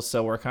millennials,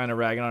 so we're kind of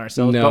ragging on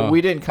ourselves, No, but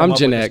we didn't come I'm up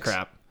Gen with X. this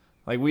crap.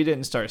 Like we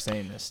didn't start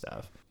saying this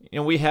stuff. You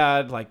know, we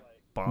had like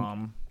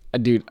bomb,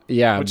 Dude,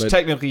 yeah, which but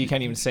technically you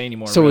can't even say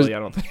anymore. So really, is- I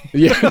don't think.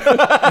 yeah,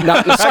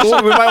 not in the school,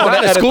 Actually, we might wanna not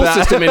in the edit school that.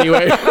 system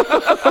anyway.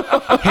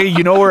 Hey,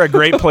 you know where a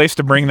great place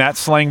to bring that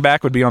slang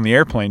back would be on the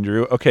airplane,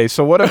 Drew. Okay,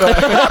 so what about...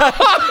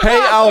 Hey,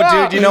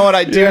 oh, dude, you know what?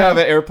 I do have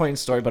an airplane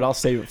story, but I'll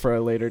save it for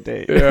a later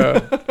date.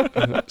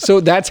 Yeah. So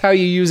that's how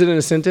you use it in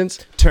a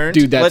sentence, Turned,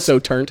 dude. That's let's, so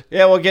turned.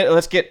 Yeah,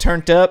 let's get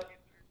turned up.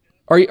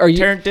 Are you?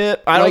 Turned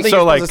up. I don't Like, think so,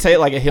 you're supposed like- to say it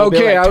like a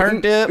hillbilly. Okay, Like,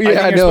 turned up. I think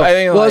Yeah, you're no. supposed- I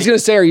think, Well, I was like, gonna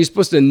say, are you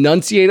supposed to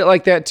enunciate it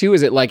like that too?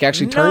 Is it like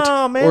actually turned?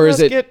 No, man, or is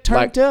let's it get turned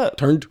like up.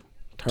 Turned.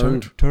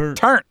 Turnt.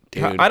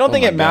 Dude, I don't oh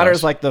think my it matters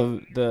gosh. like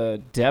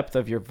the depth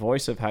of your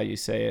voice of how you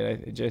say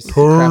it. It just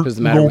Crap is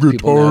the matter with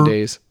people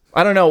nowadays.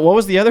 I don't know. What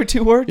was the other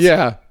two words?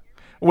 Yeah.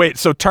 Wait,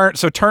 so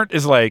turnt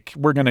is like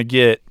we're gonna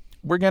get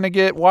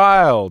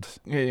wild.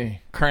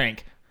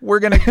 Crank. We're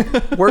gonna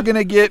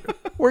get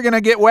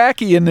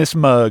wacky in this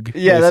mug.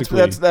 Yeah,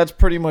 basically. that's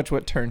pretty much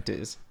what turned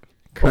is.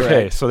 Correct.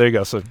 Okay, so there you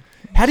go. So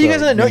How do you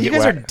guys so not know? gonna You get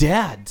guys are whack-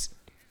 dads.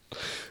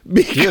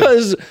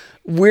 Because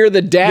we're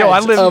the dads I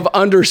live- of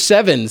under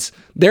sevens.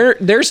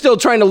 They're still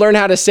trying to learn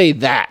how to say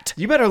that.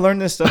 You better learn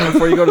this stuff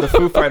before you go to the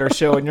Foo Fighters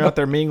show and you're out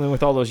there mingling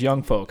with all those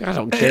young folk. I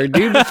don't care,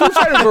 dude. The Foo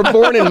Fighters were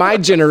born in my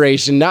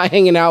generation, not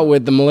hanging out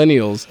with the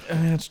millennials.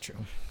 That's true.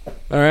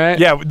 All right.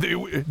 Yeah,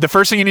 the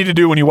first thing you need to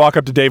do when you walk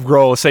up to Dave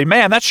Grohl is say,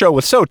 "Man, that show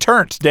was so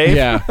turnt, Dave."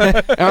 Yeah.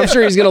 And I'm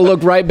sure he's gonna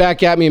look right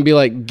back at me and be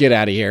like, "Get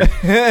out of here.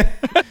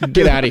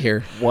 Get out of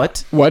here."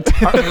 What? What?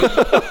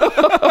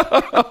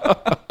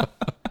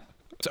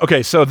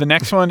 Okay, so the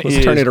next one Let's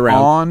is turn it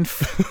around. on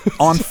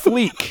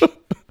fleek.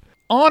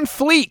 On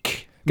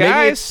fleek, Maybe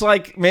guys. it's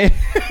like maybe.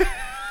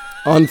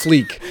 On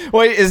fleek.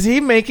 Wait, is he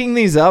making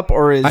these up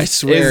or is I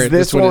swear is that's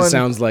this what one? it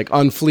sounds like.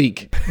 On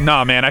fleek.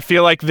 Nah, man, I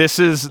feel like this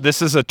is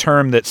a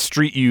term that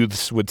street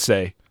youths would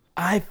say.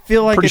 I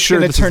feel like Pretty it's sure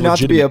going this to is turn out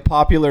to be a legitimate.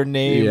 popular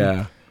name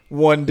Yeah.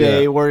 one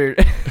day Yeah. where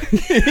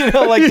you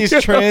know like these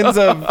trends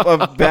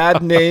of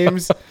bad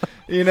names,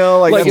 you know,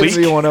 like Like that's it's,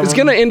 gonna be one of it's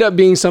them. gonna end up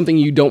being something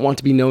you don't want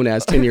to be known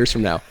as 10 years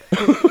from now.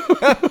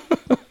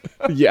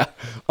 Yeah.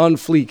 On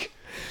fleek.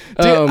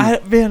 Dude,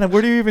 man,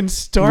 where do you even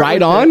start? Right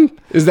with on?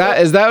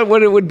 that? Is that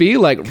what it would be?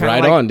 Like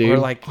right like- on, dude. or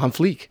like- on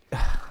fleek.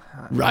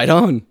 Right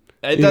on.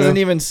 It You doesn't know?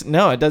 even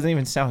it doesn't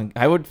even sound.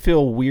 I would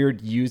feel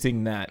weird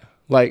using that.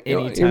 Like you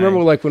Anytime.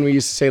 remember like when we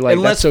used to say like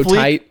Unless that's so fleek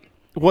tight.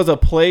 was a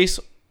place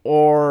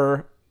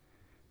or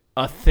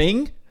a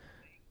thing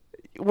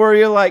where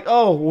you're like,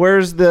 oh,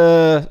 where's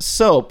the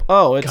soap?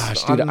 Oh, it's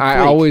Gosh, dude, on I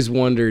fleek. always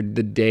wondered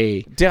the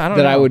day Dude, I don't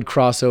that I know. would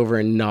cross over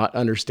and not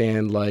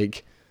understand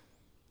like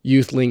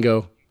youth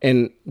lingo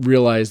and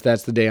realize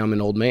that's the day I'm an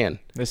old man.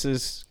 This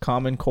is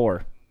Common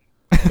Core.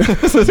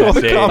 This is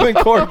what day. Common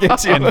Core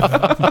gets you.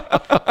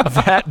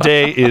 That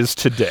day is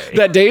today.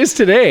 That day is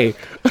today.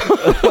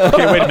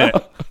 Okay, wait a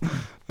minute.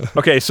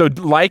 Okay, so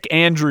like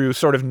Andrew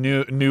sort of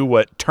knew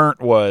what turnt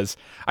was.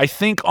 I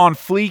think on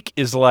fleek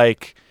is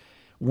like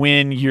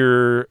when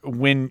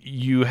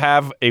you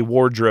have a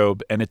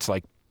wardrobe and it's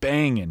like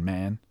banging,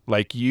 man.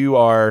 Like you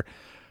are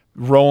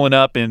rolling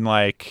up in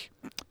like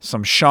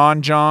some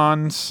Sean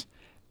Johns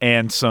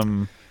and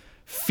some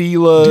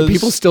Fila's. Do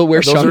people still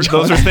wear Sean Those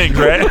are Johns? things,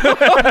 right?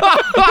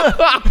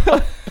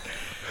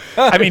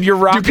 I mean, you're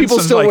rocking. Do people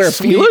some, still like, wear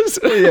sweet- Fila's?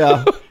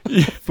 Yeah.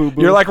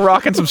 You're like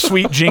rocking some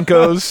sweet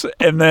Jinkos,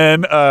 and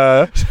then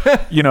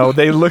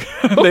they look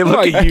Oh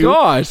my at you,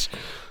 gosh.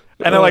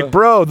 and they're like,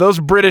 "Bro, those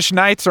British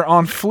Knights are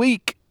on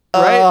fleek,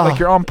 right? Like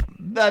you're on."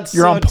 That's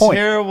You're so on point.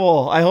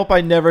 terrible. I hope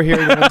I never hear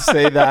anyone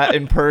say that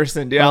in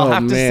person, dude. I'll Oh,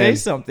 have to say man.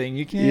 something.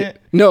 You can't.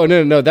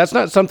 No. That's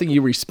not something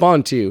you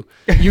respond to.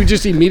 You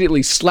just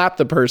immediately slap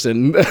the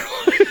person.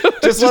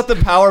 Just let the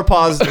power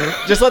pause.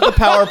 Just let the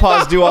power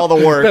pause do all the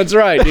work. That's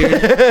right, dude.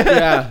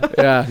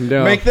 Yeah.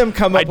 No. Make them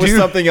come up I with do-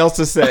 something else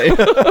to say.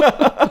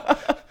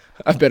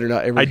 I better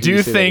not ever. I hear you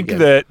do say think again.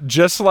 that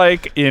just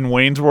like in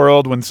Wayne's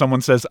World, when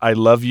someone says "I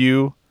love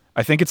you,"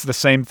 I think it's the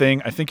same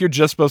thing. I think you're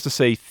just supposed to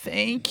say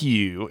 "thank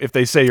you" if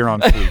they say you're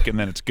on fleek, and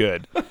then it's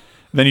good.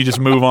 Then you just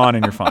move on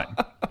and you're fine.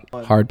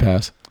 Hard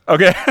pass.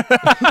 Okay.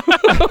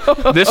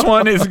 This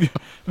one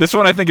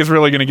I think is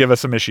really going to give us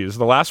some issues.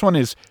 The last one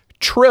is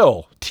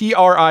Trill. Trill.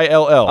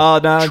 Oh,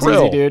 no, it's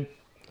Trill. easy, dude.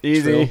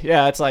 Easy. Trill.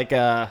 Yeah, it's like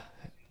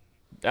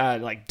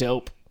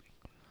dope.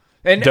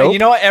 And Dope? you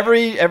know what?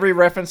 Every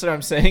reference that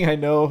I'm saying, I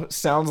know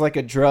sounds like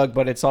a drug,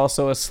 but it's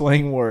also a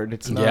slang word.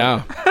 It's not.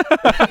 Yeah.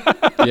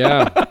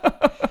 Yeah.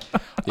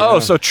 Oh,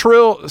 so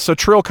Trill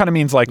kind of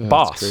means like That's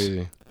boss.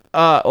 crazy.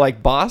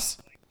 Like boss?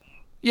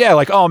 Yeah,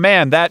 like, oh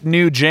man, that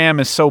new jam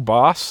is so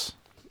boss.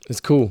 It's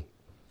cool.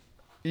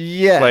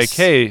 Yes. Like,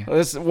 hey,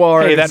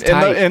 hey, that's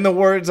tight. in the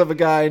words of a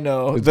guy I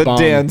know, It's the bomb.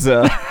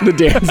 Danza. The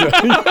Danza.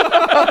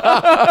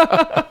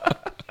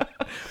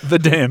 The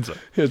Danza.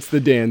 It's the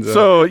Danza.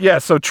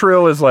 So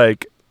Trill is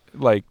like,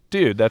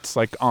 dude, that's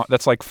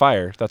like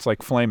fire. That's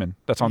like flaming.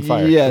 That's on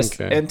fire. Yes.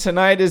 Okay. And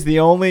tonight is the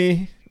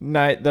only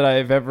night that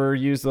I've ever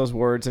used those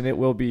words, and it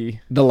will be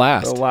the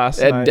last. The last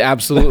night.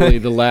 Absolutely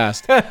the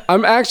last.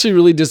 I'm actually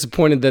really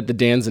disappointed that the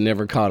Danza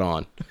never caught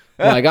on.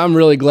 Like, I'm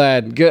really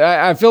glad.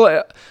 I feel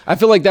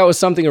like that was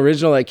something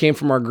original that came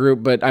from our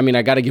group, but I mean,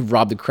 I got to give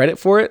Rob the credit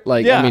for it.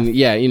 Like, Yeah. I mean,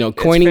 yeah,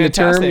 coining the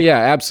term. fantastic. Yeah,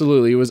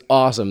 absolutely. It was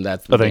awesome.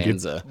 That's the thank you.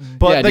 Danza.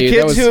 But Yeah, the dude,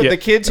 kids that was-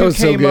 who was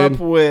so came good. up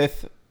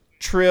with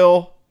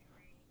Trill,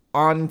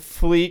 On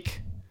Fleek,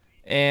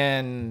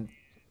 and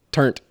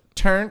Turnt.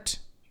 Turnt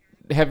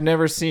have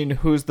never seen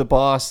Who's the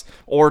Boss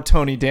or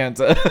Tony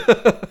Danza.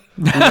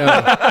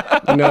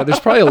 No,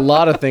 there's probably a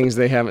lot of things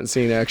they haven't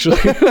seen, actually.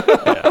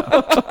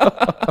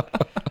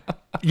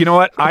 You know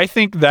what? I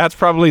think that's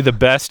probably the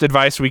best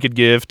advice we could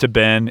give to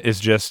Ben is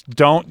just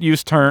don't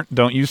use turnt,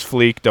 don't use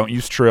fleek, don't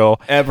use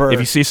trill. Ever. If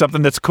you see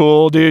something that's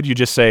cool, dude, you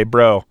just say,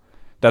 bro,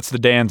 that's the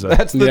Danza.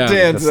 That's the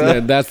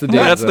Danza. That's the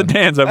Danza. That's the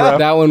Danza, bro.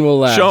 That one will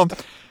last. Show them.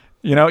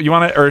 You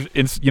want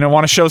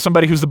to show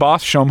somebody who's the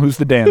boss, show them who's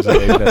the Danza.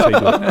 Baby. That's how you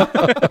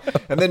do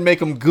it. And then make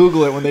them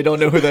Google it when they don't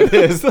know who that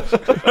is.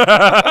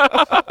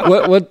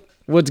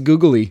 What's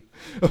googly?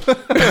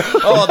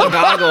 Oh, the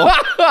goggle.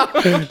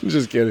 I'm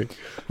just kidding.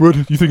 What?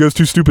 You think I was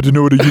too stupid to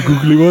know what a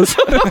googly was?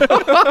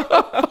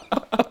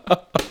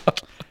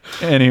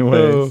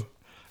 Anyways.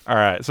 All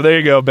right. So there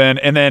you go, Ben.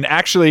 And then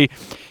actually,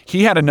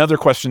 he had another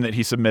question that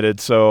he submitted.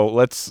 So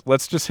let's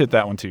just hit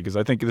that one too, because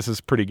I think this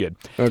is pretty good.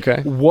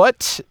 Okay.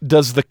 What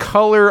does the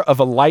color of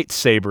a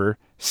lightsaber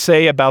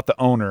say about the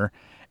owner,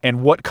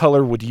 and what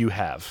color would you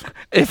have?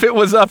 If it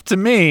was up to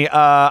me,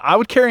 I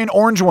would carry an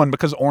orange one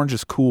because orange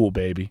is cool,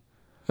 baby.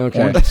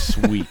 Okay. Orange is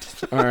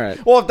sweet. All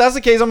right. Well, if that's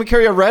the case, I'm going to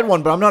carry a red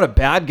one, but I'm not a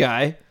bad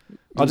guy.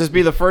 I'll just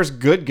be the first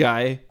good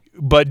guy.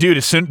 But dude,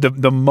 as soon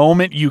the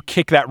moment you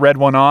kick that red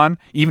one on,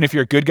 even if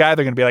you're a good guy,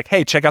 they're gonna be like,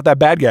 "Hey, check out that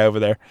bad guy over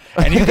there."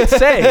 And you could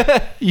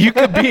say, you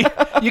could be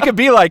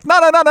like, "No,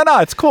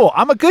 it's cool.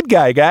 I'm a good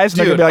guy, guys." And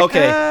they're Dude, gonna be like,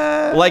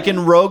 okay. Like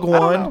in Rogue don't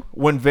One, know.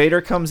 when Vader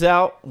comes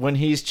out, when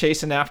he's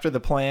chasing after the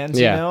plans,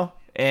 Yeah.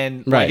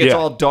 and Right. like it's Yeah.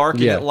 all dark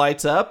Yeah. and it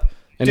lights up.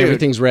 And Dude,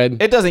 everything's red.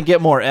 It doesn't get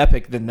more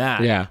epic than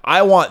that. Yeah.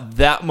 I want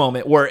that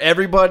moment where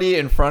everybody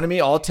in front of me,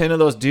 all 10 of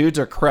those dudes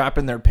are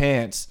crapping their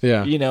pants.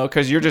 Yeah.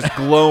 Because you're just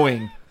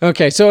glowing.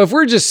 Okay, so if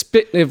we're just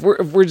if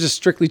we're just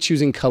strictly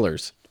choosing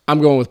colors, I'm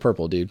going with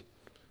purple, dude,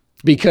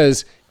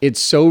 because it's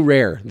so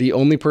rare. The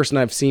only person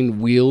I've seen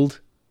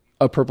wield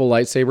a purple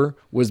lightsaber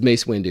was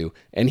Mace Windu,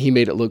 and he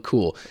made it look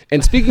cool.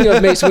 And speaking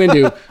of Mace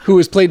Windu, who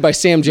was played by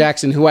Sam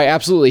Jackson, who I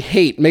absolutely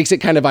hate, makes it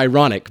kind of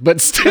ironic, but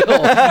still.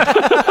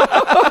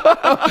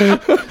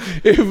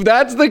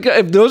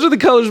 If those are the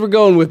colors we're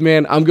going with,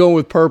 man, I'm going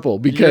with purple Your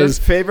because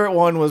favorite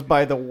one was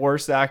by the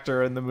worst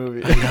actor in the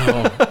movie.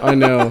 I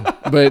know,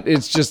 but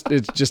it's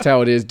just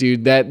how it is,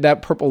 dude.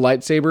 That purple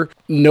lightsaber,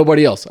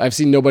 I've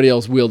seen nobody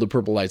else wield a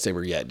purple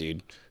lightsaber yet,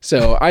 dude.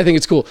 So I think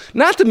it's cool.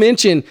 Not to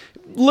mention,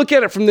 look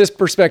at it from this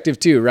perspective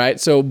too, right?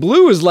 So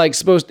blue is like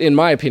supposed, in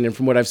my opinion,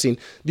 from what I've seen,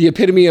 the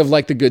epitome of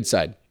like the good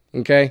side.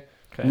 Okay.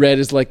 Red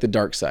is like the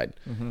dark side.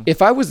 Mm-hmm.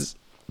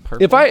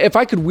 If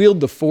I could wield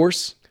the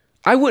Force,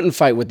 I wouldn't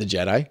fight with the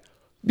Jedi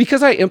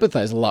because I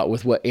empathize a lot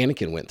with what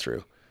Anakin went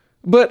through.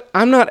 But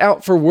I'm not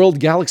out for world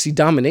galaxy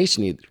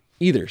domination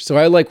either. So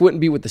I wouldn't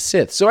be with the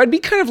Sith. So I'd be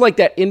kind of like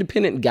that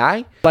independent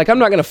guy. Like, I'm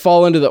not going to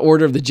fall into the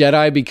order of the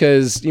Jedi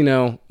because, you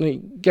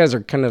guys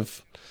are kind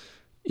of,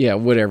 yeah,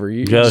 whatever.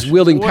 You're just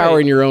wielding power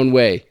in your own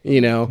way,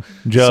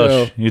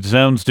 Josh, it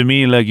sounds to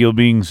me like you're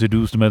being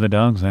seduced by the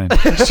dark side.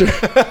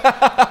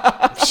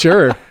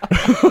 Sure.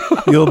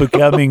 You're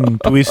becoming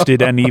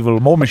twisted and evil,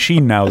 more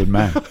machine now than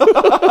man.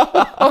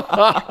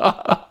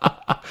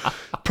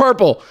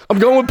 Purple. I'm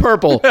going with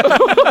purple.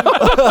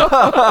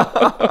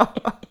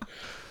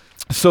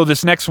 So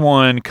this next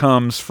one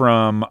comes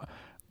from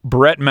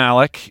Brett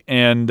Malik,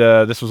 and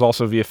this was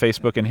also via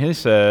Facebook, and he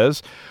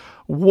says,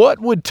 "What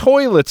would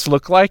toilets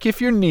look like if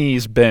your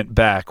knees bent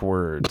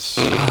backwards?"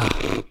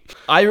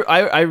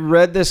 I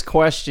read this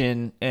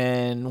question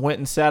and went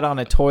and sat on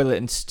a toilet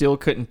and still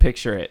couldn't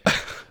picture it.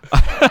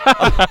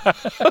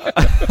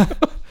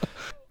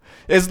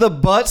 Is the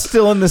butt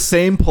still in the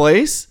same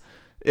place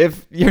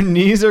if your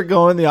knees are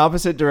going the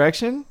opposite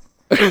direction?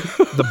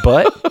 The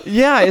butt?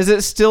 Yeah, is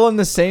it still in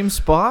the same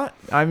spot?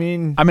 I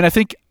mean, I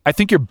think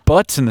your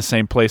butt's in the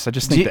same place. I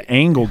just think the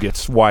angle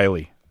gets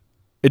wily.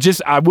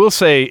 I will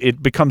say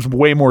it becomes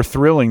way more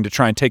thrilling to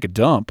try and take a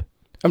dump.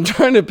 I'm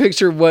trying to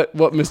picture what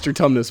Mr.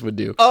 Tumnus would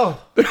do.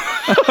 oh,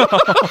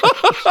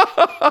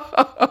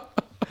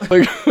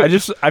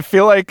 I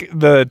feel like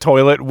the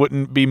toilet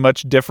wouldn't be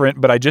much different,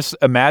 but I just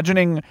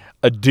imagining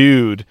a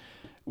dude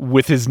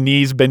with his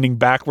knees bending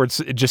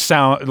backwards, it just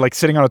sound like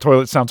sitting on a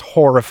toilet sounds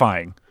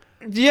horrifying.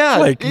 yeah,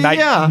 Like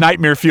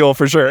nightmare fuel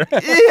for sure.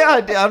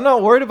 yeah. I'm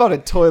not worried about a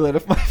toilet.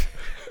 If it's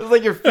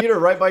like your feet are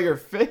right by your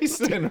face,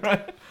 then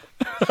right.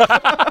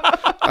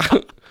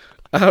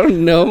 I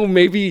don't know.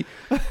 Maybe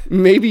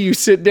you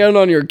sit down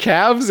on your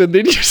calves and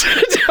then you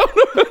sit down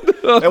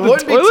on It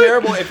wouldn't the toilet. be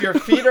terrible if your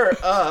feet are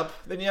up.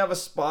 Then you have a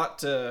spot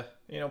to,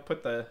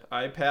 put the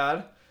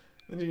iPad.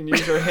 Then you can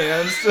use your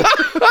hands.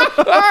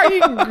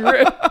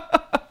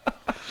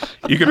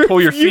 You can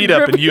pull your feet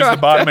up and use the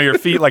bottom of your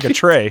feet like a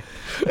tray.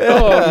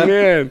 Oh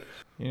man.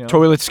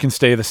 Toilets can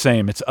stay the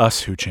same. It's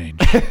us who change.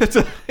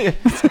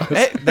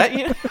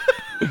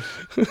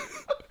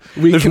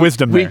 There's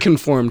wisdom there. We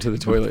conform to the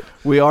toilet.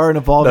 We are an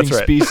evolving That's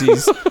right.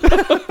 species.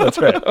 That's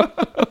right.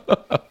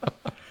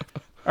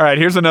 All right,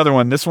 here's another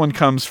one. This one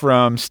comes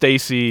from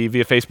Stacy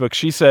via Facebook.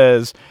 She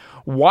says,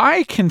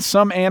 "Why can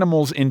some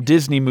animals in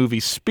Disney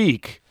movies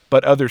speak,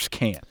 but others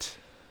can't?"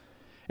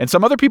 And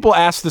some other people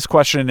asked this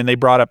question, and they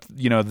brought up,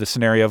 the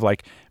scenario of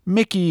like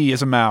Mickey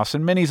is a mouse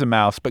and Minnie's a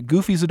mouse, but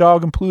Goofy's a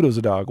dog and Pluto's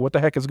a dog. What the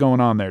heck is going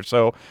on there?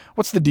 So,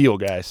 what's the deal,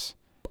 guys?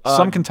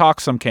 Some can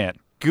talk, some can't.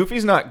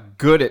 Goofy's not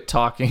good at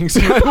talking, so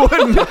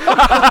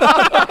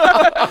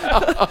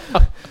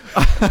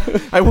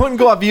I wouldn't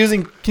go off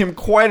using him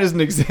quite as an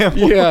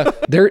example. Yeah,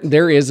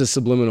 there is a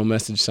subliminal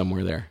message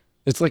somewhere there.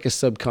 It's like a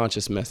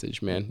subconscious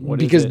message, man.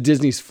 What is because it?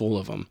 Disney's full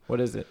of them.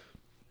 What is it?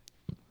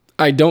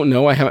 I don't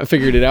know. I haven't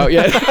figured it out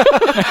yet. So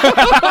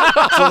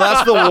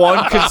that's the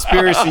one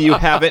conspiracy you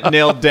haven't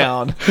nailed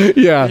down.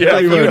 Yeah.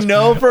 Like, you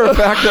know for a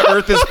fact the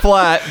Earth is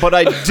flat, but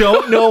I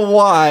don't know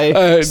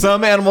why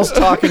some animals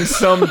talk and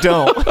some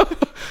don't.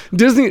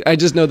 Disney, I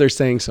just know they're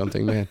saying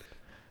something, man.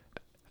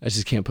 I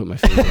just can't put my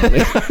finger on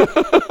it.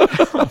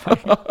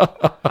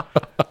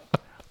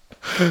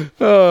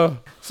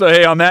 So,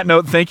 hey, on that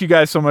note, thank you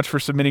guys so much for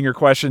submitting your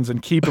questions,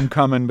 and keep them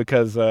coming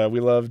because we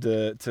love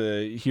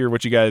to hear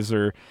what you guys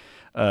are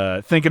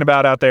thinking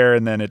about out there,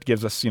 and then it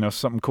gives us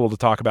something cool to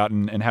talk about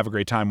and have a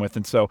great time with.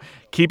 And so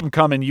keep them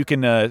coming. You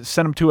can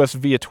send them to us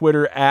via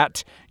Twitter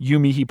at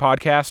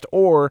YouMeHePodcast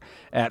or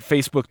at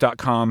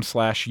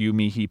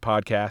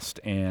Facebook.com/YouMeHePodcast,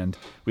 and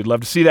we'd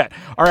love to see that.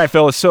 All right,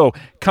 fellas, so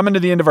coming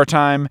to the end of our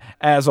time,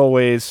 as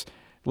always,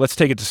 let's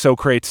take it to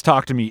Socrates.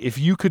 Talk to me. If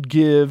you could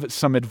give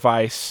some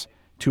advice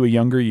to a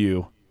younger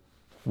you,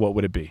 what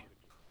would it be?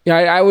 Yeah,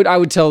 I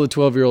would tell the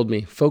 12-year-old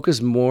me,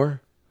 focus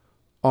more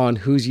on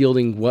who's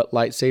yielding what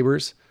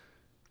lightsabers,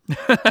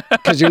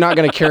 because you're not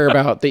going to care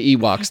about the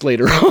Ewoks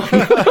later on.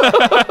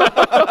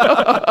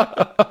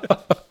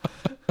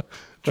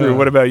 Drew,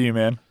 what about you,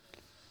 man?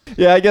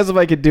 Yeah, I guess if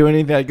I could do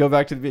anything, I'd go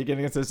back to the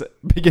beginning of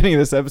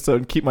this episode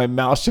and keep my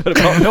mouth shut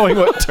about knowing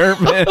what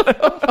term meant.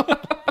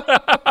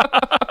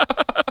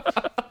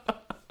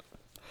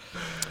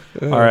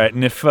 All right,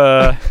 and if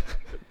I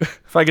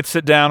could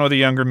sit down with a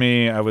younger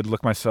me, I would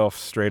look myself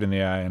straight in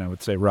the eye and I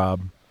would say,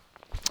 Rob,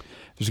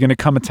 there's going to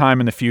come a time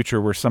in the future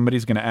where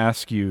somebody's going to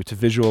ask you to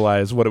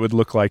visualize what it would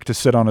look like to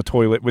sit on a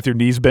toilet with your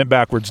knees bent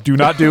backwards. Do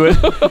not do it.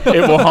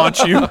 It will haunt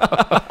you.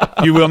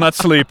 You will not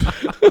sleep.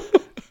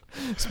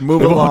 Just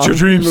move It will along. haunt your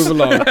dreams. Move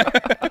along.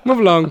 Move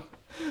along.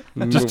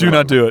 Just do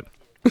not do it.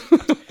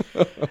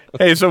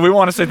 Hey, so we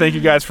want to say thank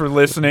you guys for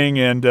listening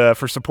and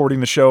for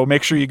supporting the show.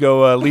 Make sure you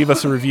go leave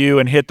us a review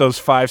and hit those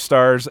 5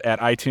 stars at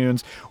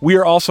iTunes. We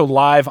are also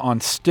live on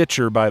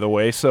Stitcher, by the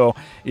way. So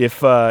if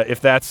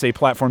that's a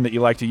platform that you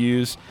like to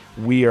use,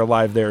 we are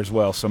live there as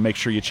well. So make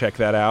sure you check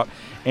that out.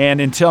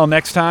 And until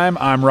next time,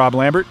 I'm Rob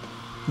Lambert.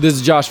 This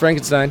is Josh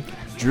Frankenstein.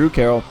 Drew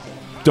Carroll.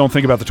 Don't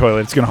think about the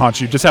toilet. It's going to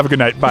haunt you. Just have a good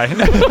night. Bye.